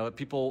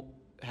 people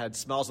had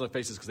smiles on their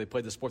faces because they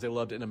played the sport they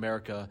loved in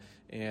America,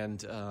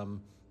 and,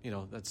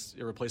 that's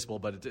irreplaceable.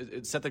 But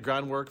it set the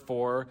groundwork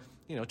for,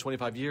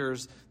 25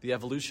 years. The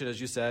evolution,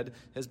 as you said,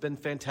 has been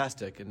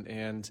fantastic.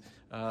 And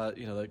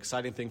the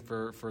exciting thing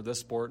for this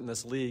sport and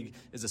this league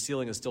is the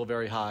ceiling is still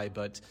very high,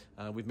 but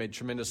we've made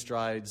tremendous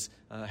strides.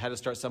 Had to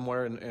start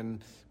somewhere,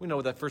 and we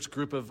know that first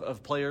group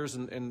of players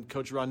and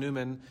Coach Ron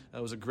Newman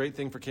was a great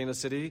thing for Kansas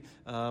City.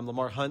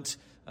 Lamar Hunt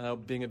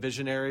being a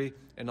visionary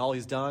and all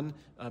he's done,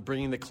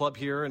 bringing the club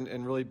here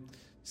and really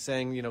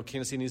saying,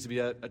 Kansas City needs to be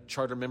a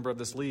charter member of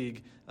this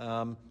league.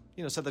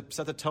 Set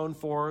the tone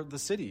for the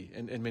city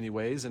in many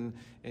ways, and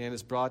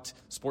has brought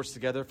sports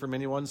together for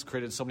many ones,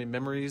 created so many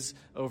memories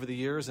over the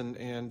years,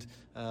 and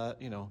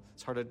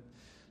it's hard to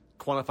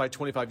quantify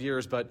 25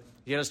 years, but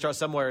you had to start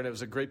somewhere, and it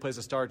was a great place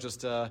to start,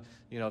 just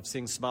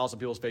seeing smiles on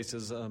people's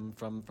faces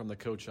from the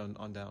coach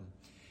on down.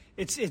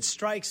 It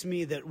strikes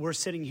me that we're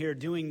sitting here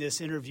doing this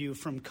interview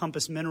from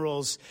Compass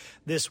Minerals,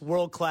 this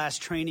world-class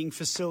training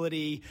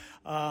facility,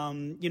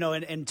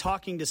 and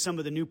talking to some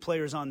of the new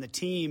players on the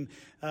team,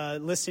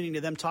 listening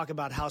to them talk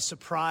about how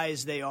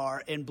surprised they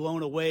are and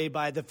blown away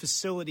by the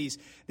facilities.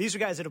 These are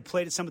guys that have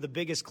played at some of the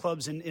biggest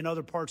clubs in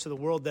other parts of the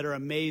world that are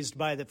amazed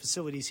by the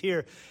facilities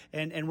here,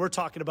 and we're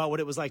talking about what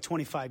it was like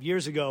 25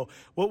 years ago.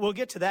 We'll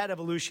get to that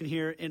evolution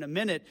here in a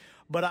minute,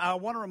 but I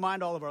want to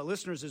remind all of our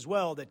listeners as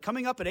well that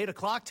coming up at 8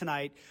 o'clock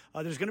tonight,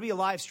 there's going to be a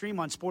live stream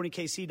on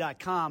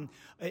sportingkc.com,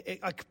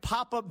 a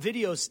pop-up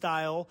video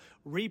style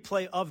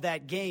replay of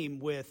that game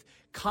with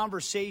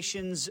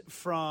conversations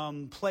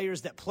from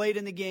players that played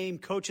in the game,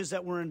 coaches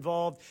that were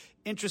involved,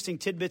 interesting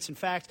tidbits. In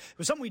fact, it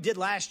was something we did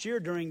last year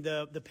during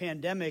the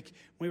pandemic.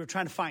 We were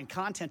trying to find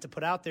content to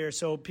put out there,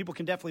 so people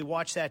can definitely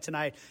watch that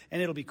tonight,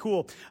 and it'll be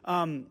cool.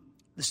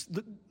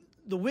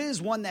 The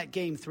Wiz won that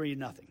game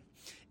 3-0.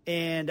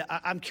 And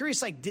I'm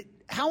curious,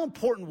 how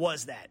important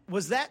was that?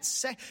 Was that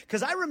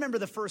because I remember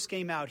the first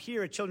game out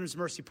here at Children's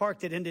Mercy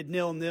Park that ended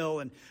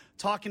 0-0, and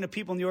talking to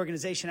people in the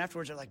organization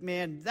afterwards, they're like,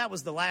 man, that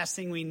was the last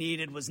thing we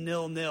needed was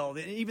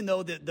 0-0, even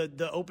though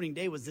the opening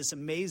day was this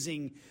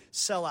amazing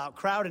sellout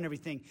crowd and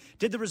everything.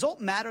 Did the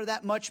result matter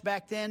that much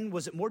back then?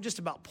 Was it more just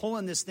about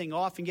pulling this thing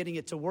off and getting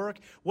it to work?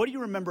 What do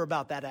you remember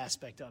about that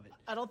aspect of it?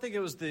 I don't think it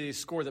was the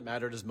score that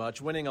mattered as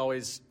much. Winning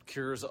always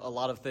cures a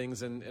lot of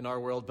things in our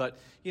world, but,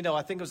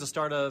 I think it was the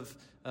start of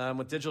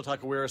with Digital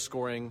Takawera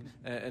scoring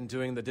and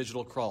doing the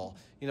digital crawl.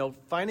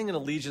 Finding an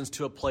allegiance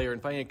to a player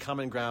and finding a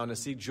common ground to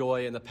see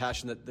joy and the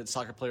passion that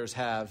soccer players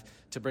have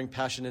to bring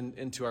passion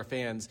into our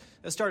fans.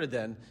 It started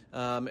then,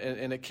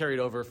 and it carried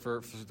over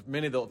for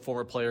many of the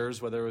former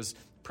players, whether it was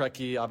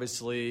Preki,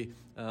 obviously,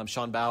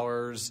 Sean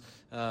Bowers.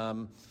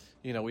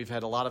 We've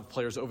had a lot of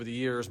players over the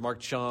years, Mark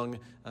Chung,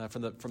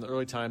 from the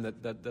early time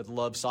that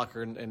loved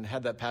soccer and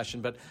had that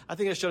passion. But I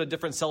think it showed a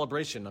different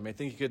celebration. I mean, I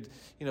think you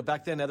could,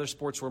 back then other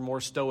sports were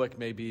more stoic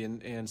maybe,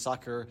 and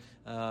soccer,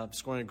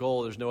 scoring a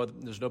goal, there's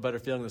no better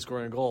feeling than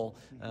scoring a goal.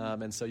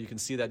 And so you can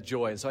see that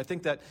joy. And so I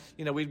think that,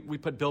 we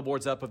put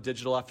billboards up of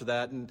digital after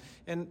that, and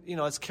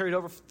it's carried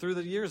over through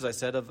the years, I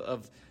said,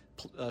 of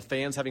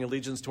fans having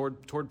allegiance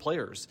toward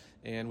players.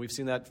 And we've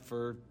seen that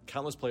for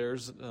countless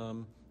players,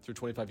 through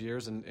 25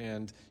 years,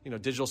 and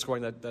digital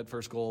scoring that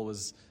first goal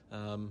was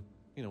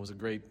was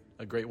a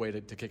a great way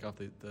to kick off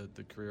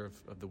the career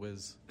of the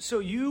Wiz. So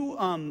you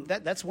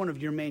that's one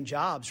of your main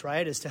jobs,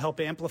 right? Is to help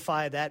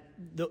amplify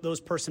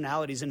those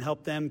personalities and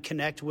help them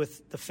connect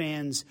with the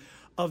fans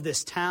of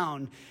this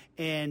town.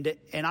 And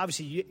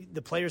obviously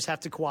the players have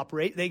to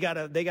cooperate. They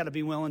gotta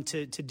be willing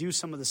to do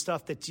some of the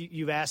stuff that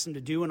you've asked them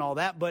to do and all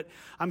that. But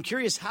I'm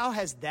curious, how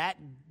has that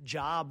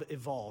job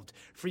evolved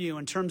for you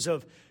in terms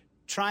of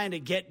trying to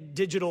get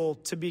digital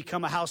to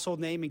become a household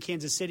name in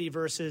Kansas City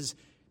versus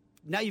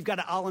now you've got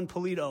an Alan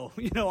Polito,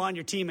 on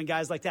your team and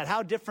guys like that.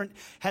 How different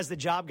has the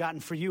job gotten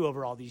for you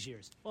over all these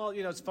years? Well,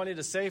 it's funny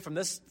to say from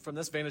this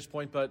vantage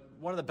point, but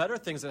one of the better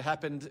things that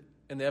happened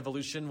in the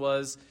evolution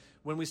was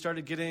when we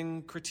started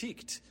getting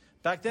critiqued.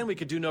 Back then, we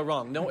could do no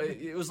wrong. No,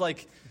 it was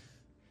like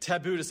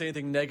taboo to say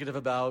anything negative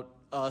about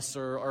us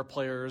or our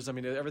players. I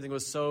mean, everything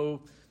was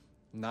so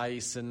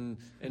nice and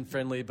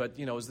friendly, but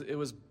it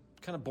was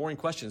kind of boring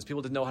questions.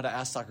 People didn't know how to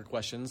ask soccer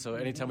questions, so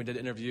anytime we did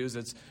interviews,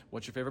 it's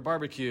what's your favorite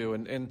barbecue?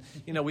 And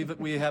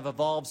we have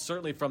evolved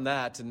certainly from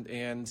that,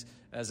 and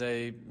as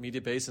a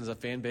media base, and as a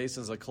fan base,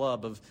 and as a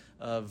club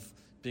of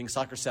being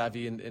soccer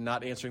savvy and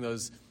not answering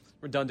those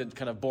redundant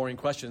kind of boring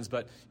questions.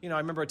 But I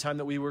remember a time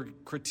that we were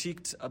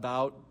critiqued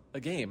about a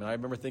game, and I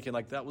remember thinking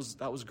like that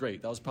was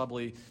great. That was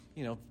probably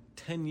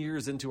 10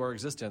 years into our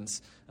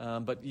existence,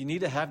 but you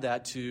need to have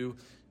that to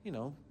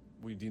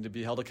we need to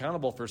be held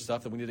accountable for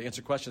stuff, that we need to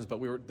answer questions, but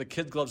the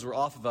kid gloves were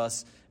off of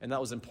us, and that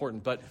was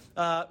important. But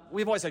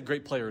we've always had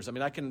great players. I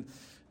mean, I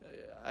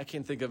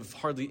can't think of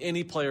hardly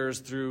any players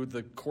through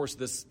the course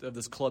of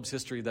this club's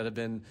history that have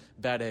been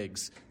bad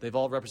eggs. They've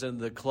all represented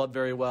the club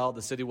very well,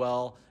 the city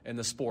well, and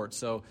the sport.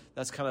 So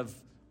that's kind of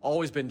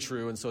always been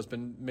true, and so it's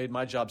made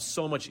my job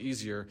so much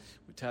easier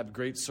to have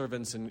great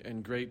servants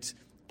and great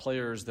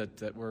players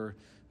that were,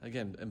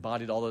 again,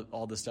 embodied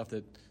all the stuff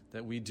that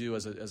we do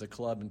as a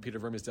club and Peter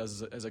Vermes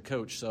does as a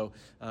coach. So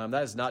that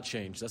has not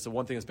changed. That's the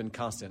one thing that's been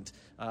constant.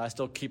 I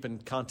still keep in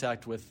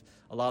contact with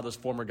a lot of those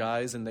former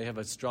guys, and they have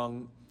a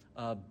strong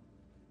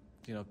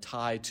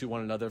tie to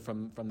one another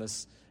from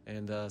this,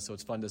 and so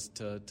it's fun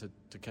to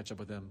catch up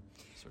with them.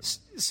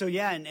 So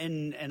yeah,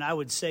 and I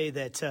would say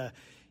that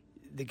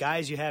the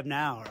guys you have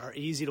now are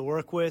easy to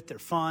work with. They're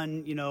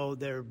fun.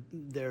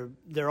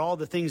 They're all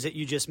the things that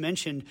you just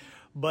mentioned,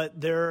 but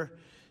they're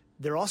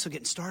also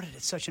getting started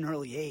at such an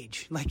early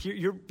age. Like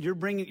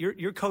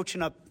you're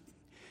coaching up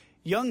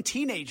young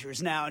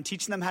teenagers now and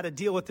teaching them how to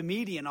deal with the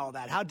media and all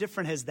that. How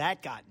different has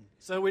that gotten?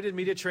 So we did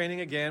media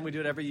training again. We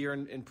do it every year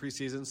in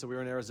preseason. So we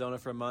were in Arizona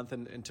for a month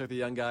and took the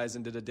young guys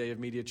and did a day of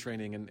media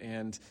training.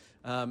 And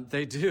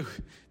they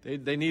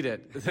need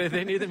it.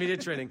 They need the media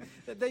training.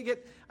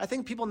 I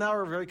think people now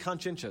are very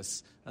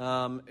conscientious.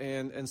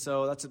 And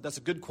so that's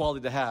a good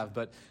quality to have.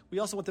 But we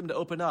also want them to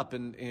open up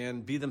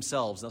and be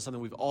themselves. That's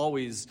something we've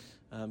always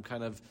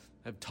kind of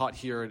have taught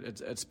here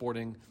at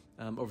Sporting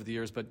over the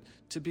years, but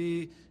to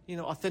be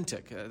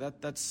authentic,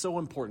 that's so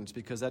important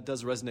because that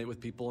does resonate with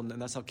people,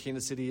 and that's how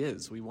Kansas City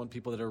is. We want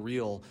people that are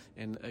real,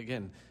 and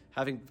again,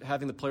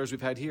 having the players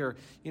we've had here,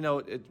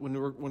 when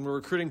we're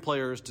recruiting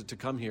players to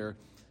come here,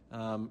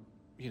 from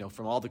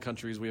all the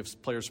countries, we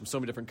have players from so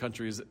many different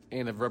countries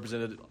and have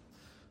represented,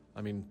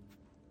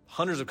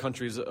 hundreds of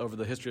countries over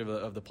the history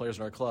of the players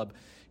in our club.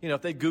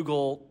 If they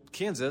Google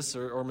Kansas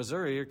or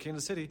Missouri or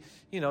Kansas City,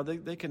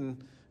 they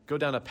can go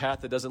down a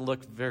path that doesn't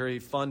look very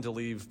fun to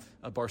leave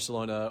a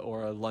Barcelona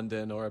or a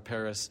London or a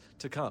Paris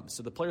to come.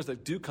 So the players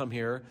that do come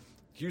here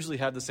usually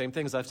have the same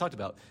things I've talked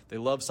about. They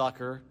love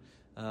soccer,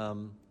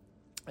 and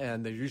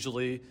they're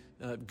usually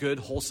good,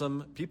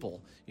 wholesome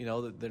people.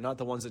 They're not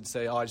the ones that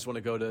say, "Oh, I just want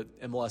to go to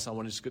MLS. I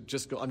want to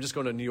just go. I'm just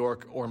going to New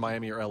York or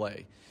Miami or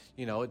LA."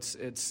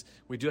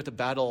 We do have to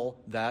battle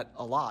that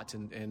a lot,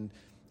 and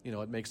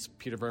it makes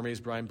Peter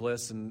Vermes, Brian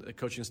Bliss, and the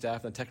coaching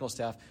staff and the technical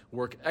staff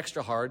work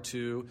extra hard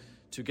to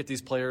get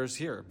these players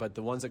here. But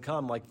the ones that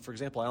come, like, for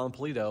example, Alan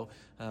Polito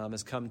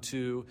has come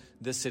to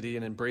this city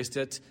and embraced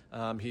it.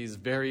 He's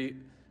very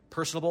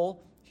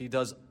personable. He's,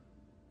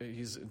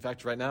 in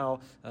fact, right now,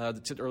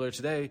 earlier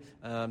today,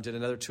 did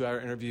another 2-hour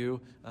interview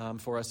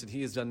for us, and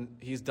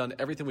he's done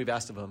everything we've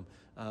asked of him.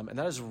 And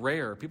that is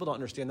rare. People don't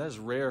understand that is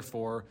rare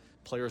for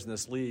players in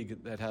this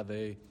league that have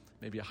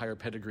maybe a higher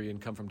pedigree and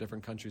come from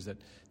different countries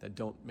that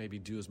don't maybe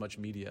do as much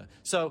media.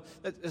 So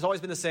it's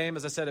always been the same.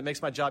 As I said, it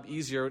makes my job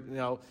easier.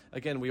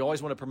 Again, we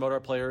always want to promote our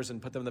players and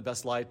put them in the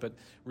best light, but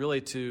really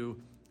to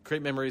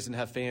create memories and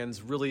have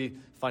fans really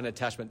find an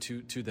attachment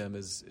to them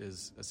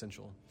is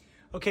essential.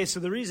 Okay, so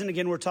the reason,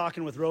 again, we're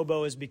talking with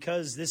Robo is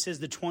because this is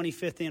the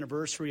 25th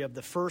anniversary of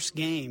the first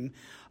game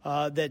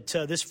that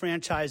this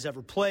franchise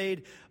ever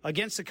played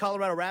against the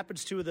Colorado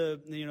Rapids, two of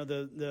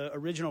the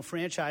original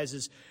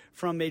franchises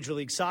from Major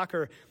League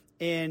Soccer.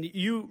 And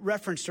you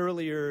referenced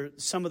earlier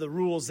some of the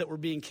rules that were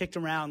being kicked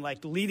around,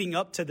 like leading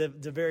up to the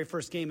very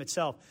first game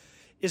itself.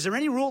 Is there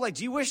any rule, like,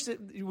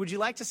 would you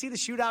like to see the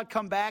shootout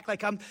come back?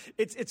 Like,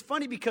 it's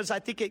funny because I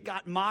think it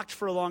got mocked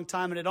for a long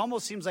time, and it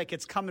almost seems like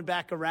it's coming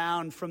back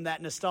around from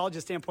that nostalgia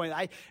standpoint.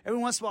 Every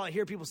once in a while I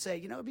hear people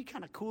say, it'd be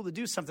kind of cool to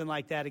do something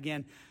like that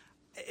again.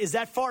 Is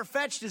that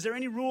far-fetched? Is there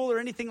any rule or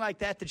anything like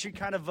that you're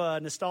kind of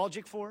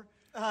nostalgic for?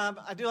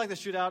 I do like the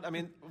shootout. I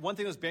mean, one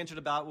thing that was bantered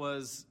about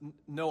was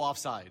no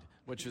offside,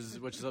 which is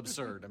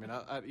absurd. I mean,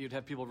 you'd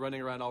have people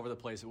running around all over the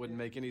place. It wouldn't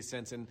make any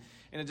sense, and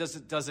it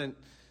just doesn't.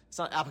 It's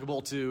not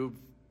applicable to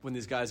when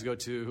these guys go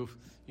to,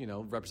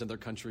 represent their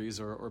countries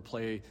or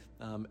play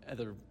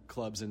other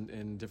clubs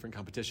in different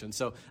competitions.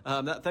 So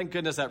thank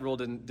goodness that rule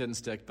didn't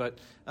stick. But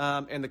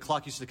and the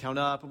clock used to count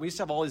up, and we used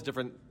to have all these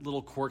different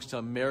little quirks to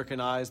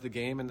Americanize the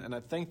game,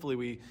 and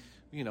thankfully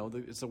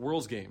it's a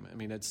world's game. I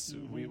mean, it's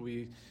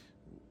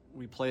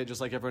we play it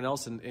just like everyone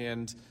else,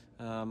 and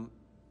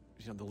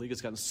the league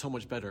has gotten so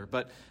much better.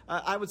 But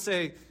I would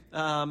say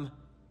I'm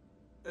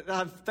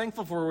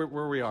thankful for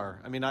where we are.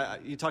 I mean,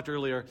 you talked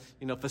earlier,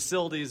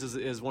 facilities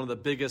is one of the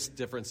biggest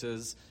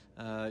differences.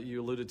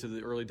 You alluded to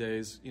the early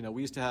days.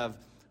 We used to have,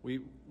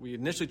 we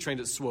initially trained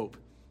at Swope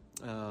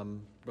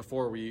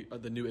before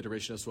the new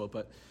iteration of Swope,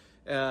 but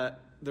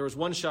there was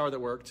one shower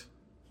that worked.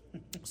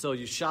 So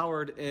you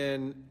showered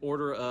in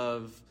order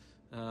of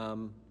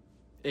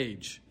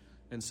age.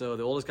 And so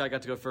the oldest guy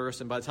got to go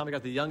first, and by the time I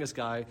got the youngest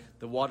guy,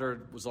 the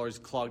water was always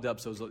clogged up,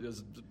 so it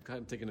was kind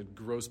of taking a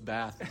gross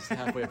bath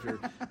halfway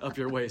up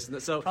your waist.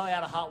 And so probably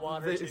out of hot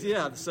water.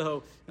 Yeah.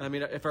 So I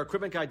mean, if our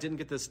equipment guy didn't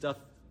get this stuff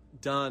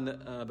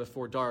done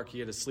before dark, he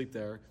had to sleep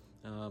there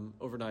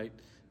overnight.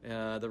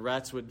 The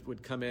rats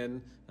would come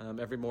in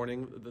every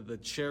morning. The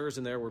chairs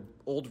in there were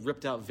old,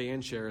 ripped-out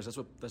van chairs. That's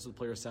what the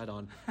players sat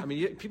on. I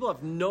mean, people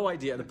have no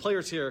idea. The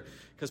players here,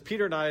 because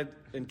Peter and I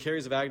and Carrie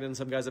Zavagnin,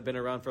 some guys have been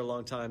around for a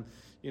long time,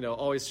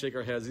 always shake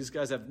our heads. These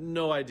guys have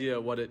no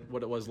idea what it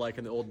was like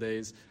in the old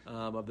days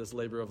of this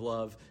labor of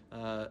love.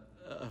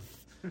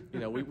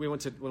 We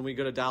went to, when we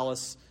go to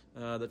Dallas,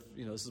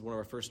 this is one of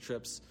our first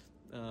trips.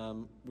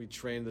 We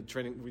trained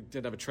we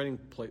didn't have a training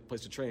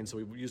place to train, so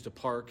we used a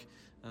park,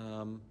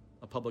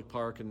 a public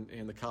park,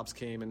 and the cops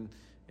came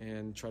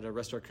and tried to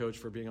arrest our coach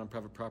for being on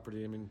private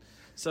property. I mean,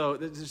 so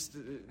there's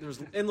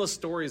endless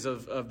stories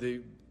of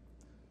the,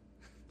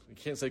 you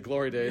can't say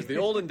glory days, the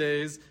olden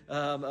days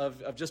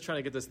of just trying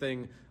to get this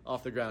thing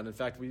off the ground. In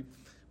fact, we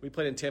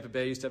played in Tampa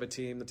Bay, used to have a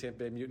team, the Tampa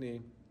Bay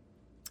Mutiny,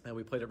 and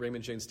we played at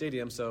Raymond James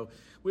Stadium. So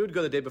we would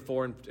go the day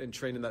before and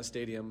train in that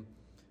stadium,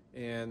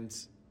 and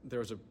there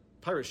was a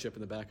pirate ship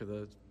in the back of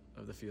the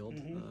field.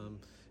 Mm-hmm.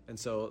 And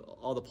so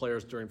all the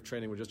players during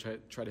training would just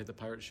try to hit the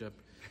pirate ship.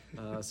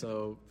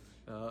 10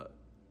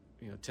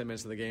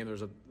 minutes of the game, there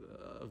was a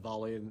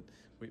volley, and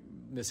we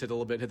mishit a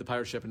little bit, hit the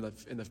pirate ship, and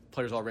the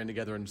players all ran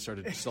together and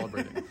started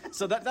celebrating.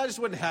 So that just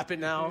wouldn't happen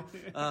now.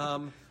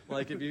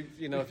 Like if you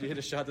hit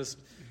a shot that's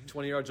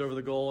 20 yards over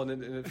the goal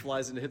and it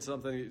flies and hits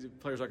something, the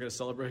players aren't going to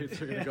celebrate.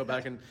 They're going to go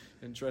back and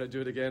try to do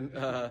it again.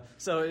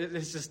 So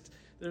it's just,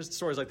 there's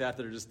stories like that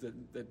are just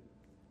that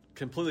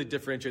completely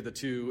differentiate the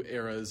two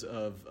eras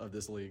of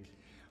this league.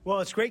 Well,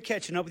 it's great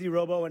catching up with you,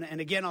 Robo. And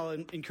again, I'll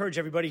encourage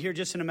everybody here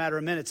just in a matter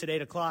of minutes at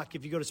 8 o'clock.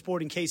 If you go to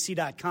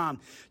sportingkc.com,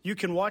 you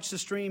can watch the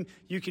stream.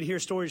 You can hear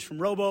stories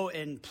from Robo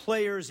and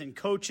players and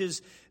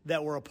coaches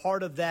that were a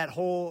part of that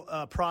whole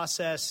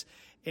process.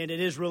 And it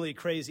is really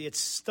crazy. It's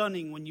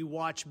stunning when you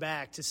watch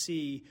back to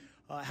see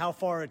how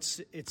far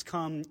it's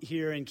come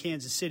here in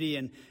Kansas City,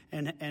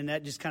 and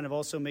that just kind of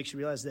also makes you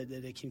realize that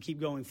it can keep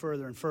going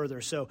further and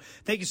further. So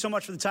thank you so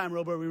much for the time,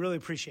 Robo. We really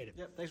appreciate it.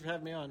 Yep, thanks for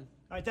having me on.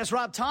 All right, that's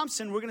Rob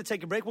Thomson. We're going to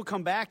take a break. We'll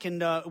come back,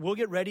 and we'll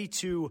get ready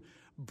to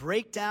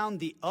break down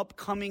the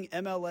upcoming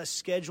MLS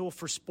schedule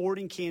for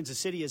Sporting Kansas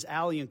City as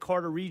Allie and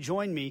Carter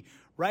rejoin me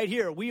right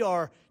here. We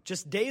are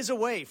just days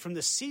away from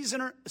the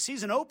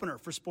season opener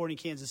for Sporting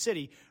Kansas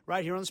City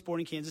right here on the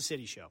Sporting Kansas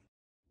City Show.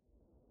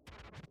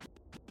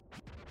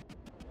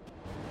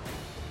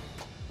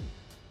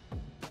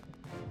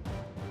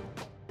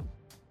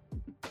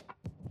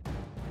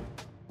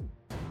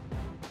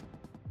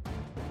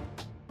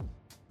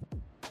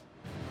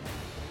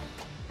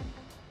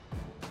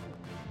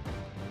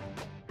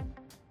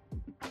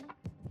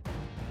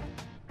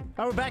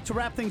 All right, we're back to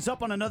wrap things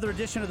up on another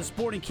edition of the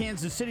Sporting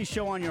Kansas City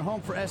Show on your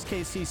home for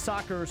SKC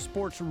Soccer,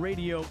 Sports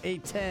Radio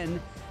 810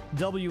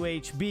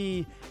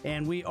 WHB.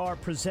 And we are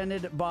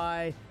presented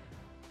by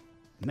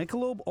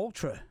Michelob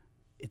Ultra.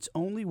 It's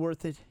only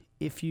worth it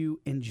if you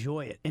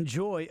enjoy it.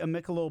 Enjoy a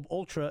Michelob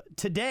Ultra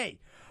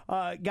today.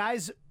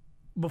 Guys,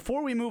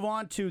 before we move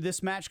on to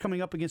this match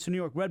coming up against the New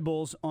York Red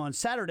Bulls on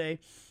Saturday,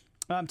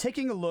 I'm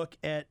taking a look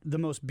at the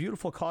most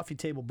beautiful coffee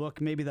table book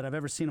maybe that I've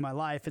ever seen in my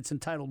life. It's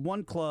entitled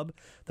One Club,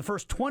 the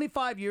first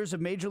 25 years of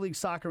Major League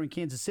Soccer in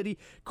Kansas City.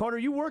 Carter,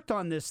 you worked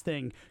on this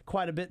thing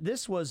quite a bit.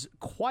 This was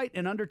quite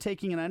an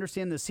undertaking, and I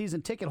understand the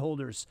season ticket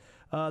holders,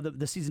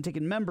 the season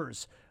ticket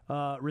members,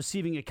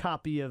 receiving a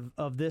copy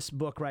of this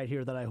book right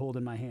here that I hold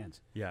in my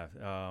hands. Yeah,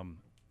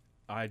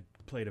 I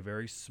played a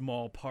very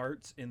small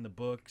part in the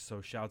book, so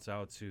shouts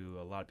out to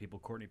a lot of people,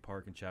 Courtney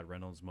Park and Chad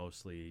Reynolds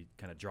mostly,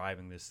 kind of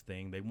driving this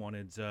thing. They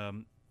wanted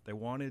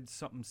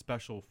something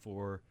special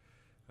for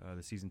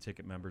the season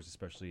ticket members,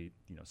 especially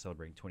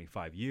celebrating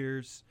 25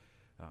 years,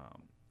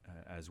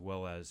 as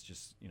well as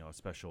just a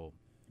special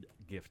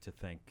gift to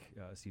thank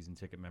season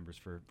ticket members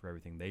for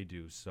everything they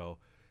do. So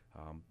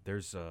there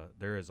is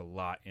a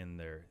lot in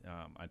there.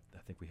 I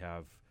think we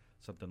have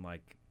something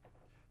like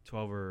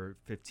 12 or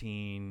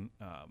 15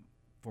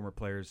 former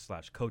players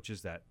 /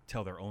 coaches that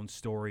tell their own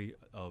story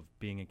of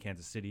being in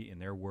Kansas City in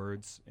their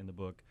words in the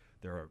book.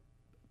 There are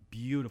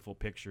beautiful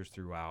pictures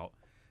throughout.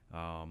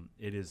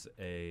 It is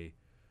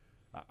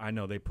I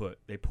know they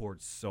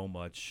poured so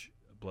much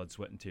blood,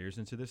 sweat, and tears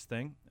into this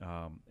thing,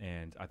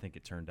 and I think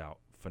it turned out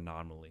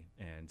phenomenally.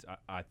 And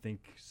I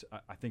think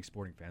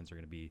sporting fans are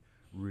going to be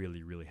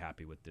really, really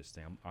happy with this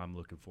thing. I'm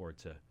looking forward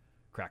to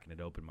cracking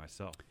it open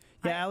myself.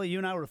 Yeah, Allie, you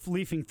and I were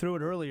leafing through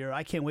it earlier.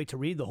 I can't wait to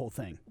read the whole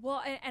thing.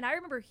 Well, and I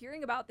remember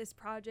hearing about this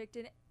project,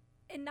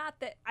 and not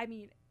that, I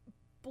mean,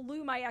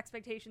 blew my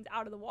expectations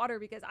out of the water,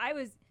 because I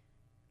was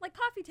like,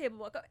 coffee table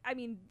book. I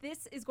mean,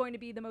 this is going to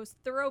be the most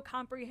thorough,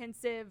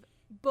 comprehensive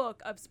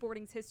book of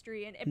sporting's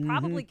history, and it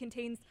probably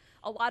contains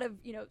a lot of,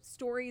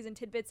 stories and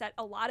tidbits that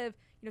a lot of,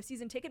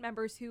 season ticket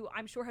members who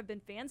I'm sure have been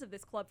fans of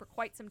this club for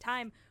quite some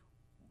time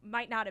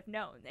might not have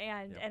known.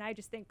 And I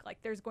just think like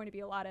there's going to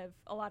be a lot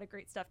of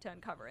great stuff to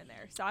uncover in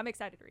there. So I'm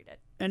excited to read it.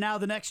 And now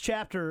the next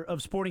chapter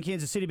of Sporting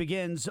Kansas City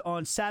begins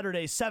on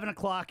Saturday,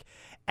 7:00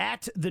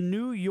 at the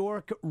New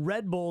York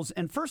Red Bulls.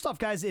 And first off,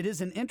 guys, it is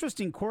an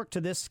interesting quirk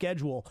to this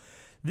schedule.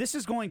 This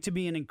is going to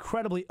be an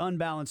incredibly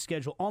unbalanced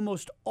schedule.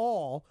 Almost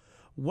all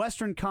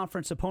Western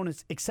Conference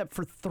opponents, except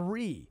for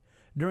 3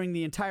 during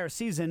the entire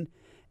season.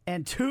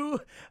 And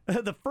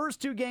the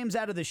first 2 games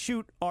out of the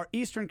chute are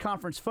Eastern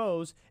Conference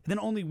foes, and then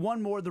only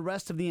one more the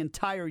rest of the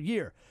entire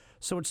year.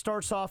 So it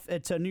starts off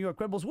at New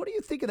York Red Bulls. What do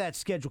you think of that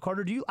schedule,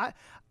 Carter? I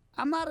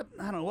don't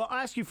know. Well, I'll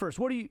ask you first.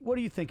 What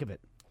do you think of it?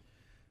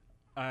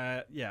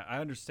 Yeah, I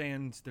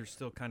understand they're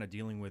still kind of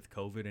dealing with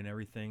COVID and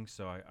everything,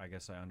 so I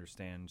guess I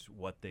understand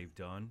what they've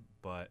done.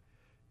 But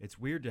it's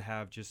weird to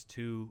have just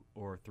 2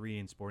 or 3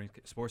 in Sporting.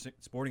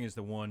 Sporting is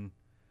the one,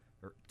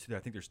 or 2, I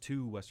think there's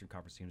 2 Western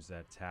Conference teams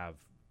that have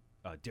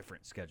a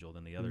different schedule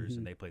than the others,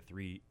 and they play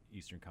 3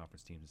 Eastern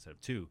Conference teams instead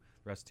of 2.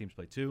 The rest of the teams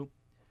play 2.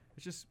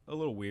 It's just a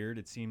little weird.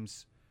 It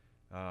seems,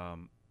 I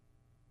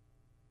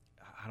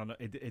don't know.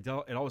 It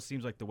always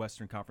seems like the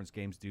Western Conference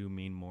games do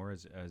mean more,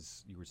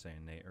 as you were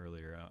saying, Nate,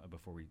 earlier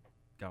before we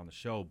got on the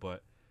show.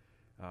 But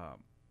I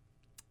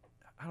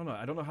don't know.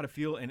 I don't know how to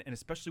feel, and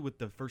especially with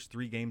the first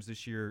 3 games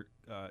this year,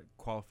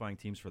 qualifying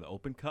teams for the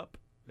Open Cup.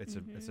 It's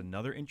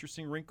another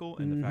interesting wrinkle,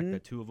 and the fact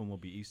that 2 of them will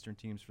be Eastern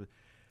teams for.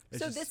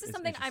 This is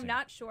something I'm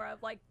not sure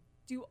of. Like,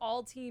 do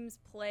all teams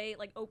play,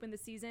 like, open the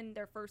season,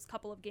 their first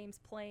couple of games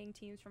playing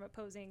teams from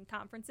opposing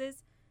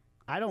conferences?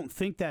 I don't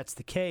think that's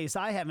the case.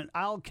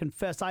 I'll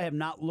confess, I have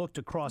not looked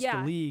across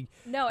the league.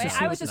 No,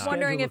 I was just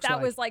wondering if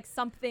that was, like,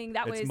 something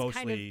that was mostly,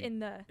 kind of in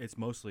the... It's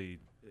mostly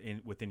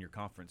within your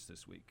conference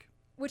this week.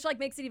 Which, like,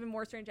 makes it even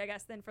more strange, I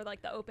guess, than for,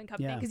 like, the Open Cup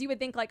thing. Because you would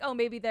think, like, oh,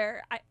 maybe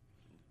they're...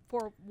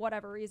 for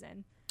whatever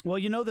reason. Well,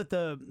 you know that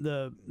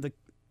the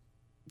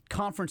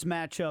conference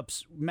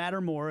matchups matter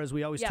more, as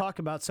we always talk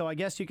about. So I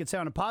guess you could say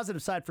on a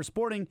positive side for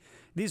Sporting,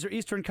 these are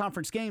Eastern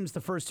Conference games,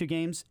 the first 2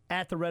 games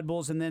at the Red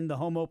Bulls, and then the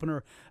home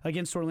opener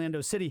against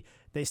Orlando City.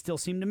 They still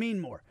seem to mean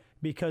more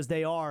because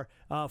they are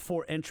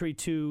for entry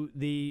to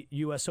the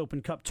U.S.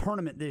 Open Cup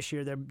tournament this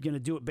year. They're going to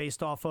do it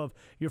based off of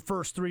your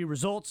first 3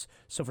 results.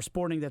 So for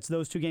Sporting, that's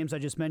those 2 games I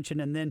just mentioned,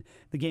 and then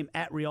the game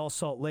at Real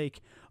Salt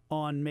Lake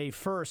on May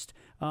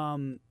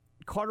 1st.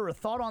 Carter, a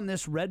thought on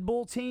this Red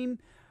Bull team?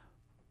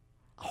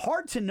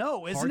 Hard to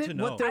know, isn't it?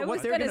 What they're going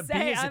to be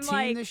as a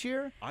team this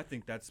year? I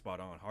think that's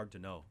spot on. Hard to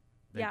know.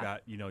 They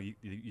got,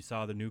 you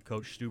saw the new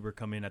coach Stuber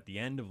come in at the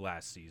end of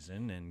last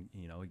season, and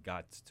he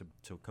got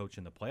to coach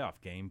in the playoff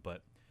game.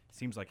 But it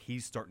seems like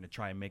he's starting to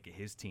try and make it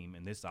his team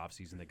in this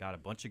offseason. They got a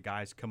bunch of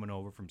guys coming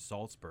over from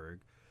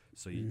Salzburg,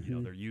 so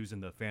they're using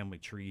the family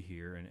tree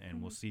here,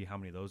 and we'll see how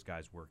many of those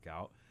guys work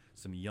out.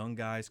 Some young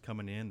guys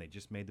coming in. They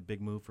just made the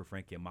big move for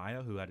Frankie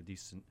Amaya, who had a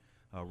decent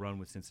run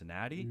with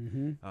Cincinnati.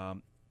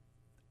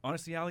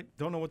 Honestly, Allie,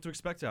 don't know what to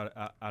expect out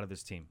of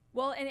this team.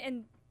 Well,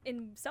 and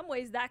in some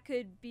ways, that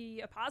could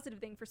be a positive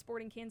thing for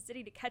Sporting Kansas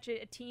City to catch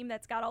a team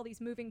that's got all these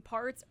moving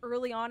parts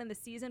early on in the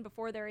season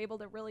before they're able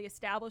to really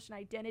establish an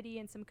identity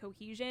and some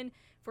cohesion.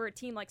 For a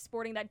team like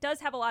Sporting that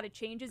does have a lot of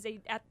changes, they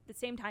at the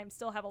same time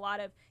still have a lot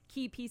of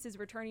key pieces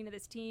returning to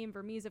this team.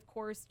 Vermees, of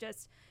course,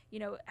 just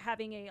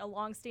having a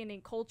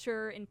long-standing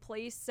culture in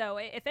place. So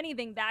if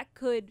anything, that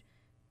could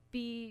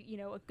be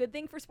a good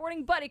thing for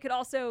Sporting, but it could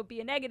also be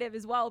a negative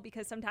as well,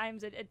 because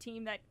sometimes a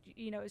team that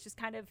is just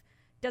kind of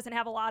doesn't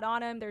have a lot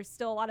on them, there's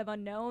still a lot of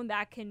unknown,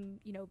 that can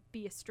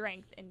be a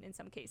strength in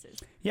some cases.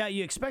 Yeah,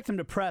 you expect them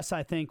to press,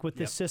 I think, with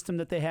this system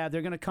that they have.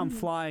 They're going to come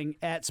flying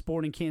at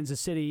Sporting Kansas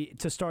City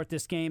to start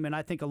this game, and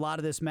I think a lot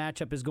of this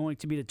matchup is going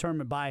to be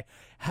determined by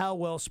how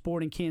well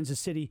Sporting Kansas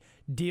City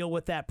deal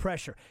with that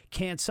pressure.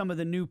 Can some of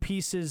the new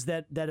pieces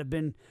that have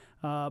been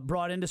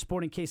brought into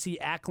Sporting KC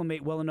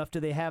acclimate well enough?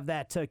 Do they have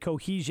that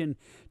cohesion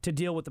to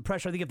deal with the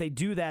pressure? I think if they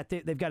do that,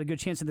 they've got a good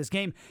chance in this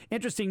game.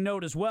 Interesting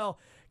note as well,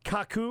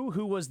 Kaku,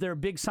 who was their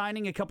big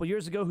signing a couple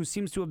years ago, who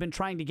seems to have been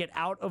trying to get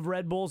out of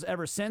Red Bulls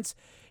ever since.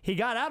 He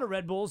got out of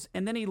Red Bulls,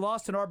 and then he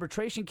lost an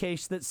arbitration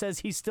case that says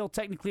he's still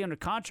technically under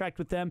contract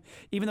with them,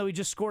 even though he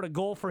just scored a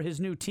goal for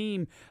his new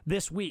team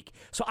this week.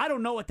 So I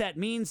don't know what that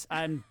means.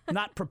 I'm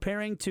not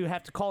preparing to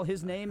have to call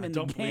his name in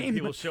the game. I don't believe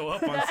he will show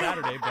up on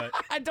Saturday, but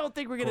I don't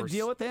think we're going to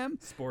deal with him.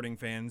 Sporting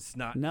fans,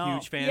 not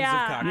huge fans of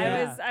Kaku.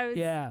 Yeah,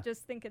 I was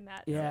just thinking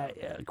that. Yeah,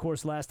 of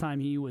course, last time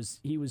he was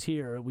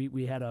here,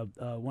 we had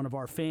one of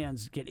our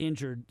fans get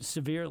injured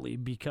severely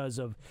because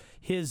of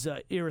his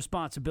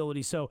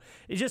irresponsibility. So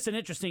it's just an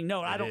interesting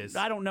note. I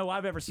don't know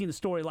I've ever seen a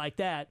story like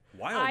that.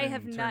 Wild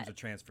in terms of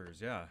transfers,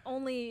 yeah.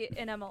 Only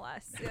in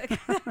MLS.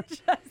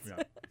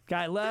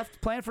 Guy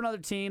left, playing for another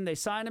team. They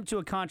signed him to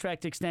a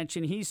contract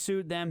extension. He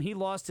sued them. He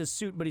lost his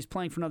suit, but he's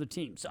playing for another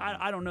team. So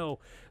I don't know.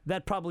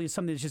 That probably is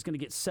something that's just going to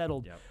get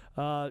settled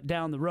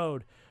down the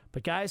road.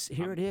 But, guys,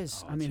 here it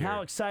is. I mean,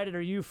 how excited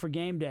are you for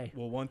game day?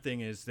 Well, one thing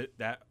is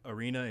that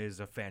arena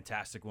is a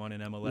fantastic one in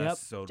MLS. Yep.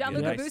 So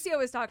Gianluca Busio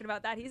was talking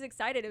about that. He's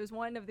excited. It was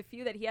one of the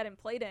few that he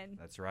hadn't played in.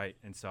 That's right.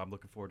 And so I'm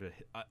looking forward to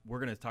we're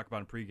going to talk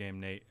about in pregame,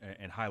 Nate,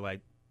 and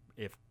highlight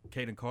if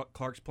Caden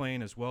Clark's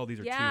playing as well.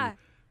 These are two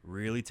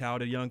really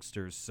touted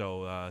youngsters.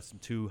 So some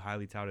two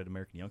highly touted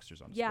American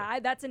youngsters on display. Yeah,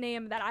 that's a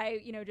name that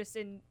I, just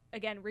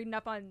again, reading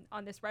up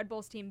on this Red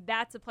Bulls team,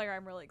 that's a player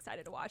I'm really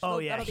excited to watch. That'll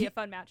be a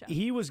fun matchup.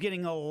 He was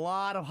getting a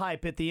lot of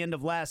hype at the end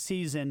of last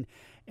season,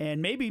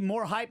 and maybe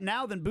more hype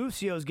now than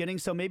Busio's getting,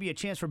 so maybe a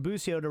chance for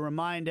Busio to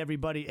remind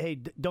everybody, hey,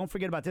 don't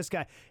forget about this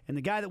guy. And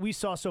the guy that we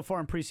saw so far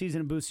in preseason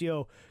in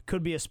Busio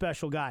could be a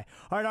special guy.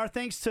 All right, our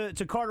thanks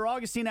to Carter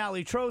Augustine,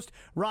 Ali Trost,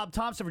 Rob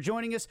Thomson for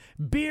joining us.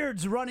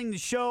 Beards running the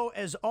show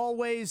as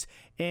always,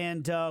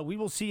 and we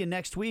will see you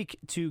next week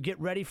to get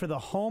ready for the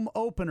home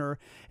opener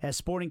as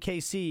Sporting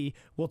KC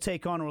will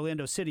take on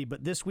Orlando City.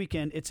 But this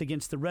weekend, it's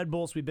against the Red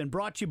Bulls. We've been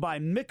brought to you by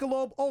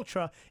Michelob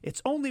Ultra.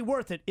 It's only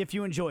worth it if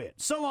you enjoy it.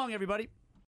 So long, everybody.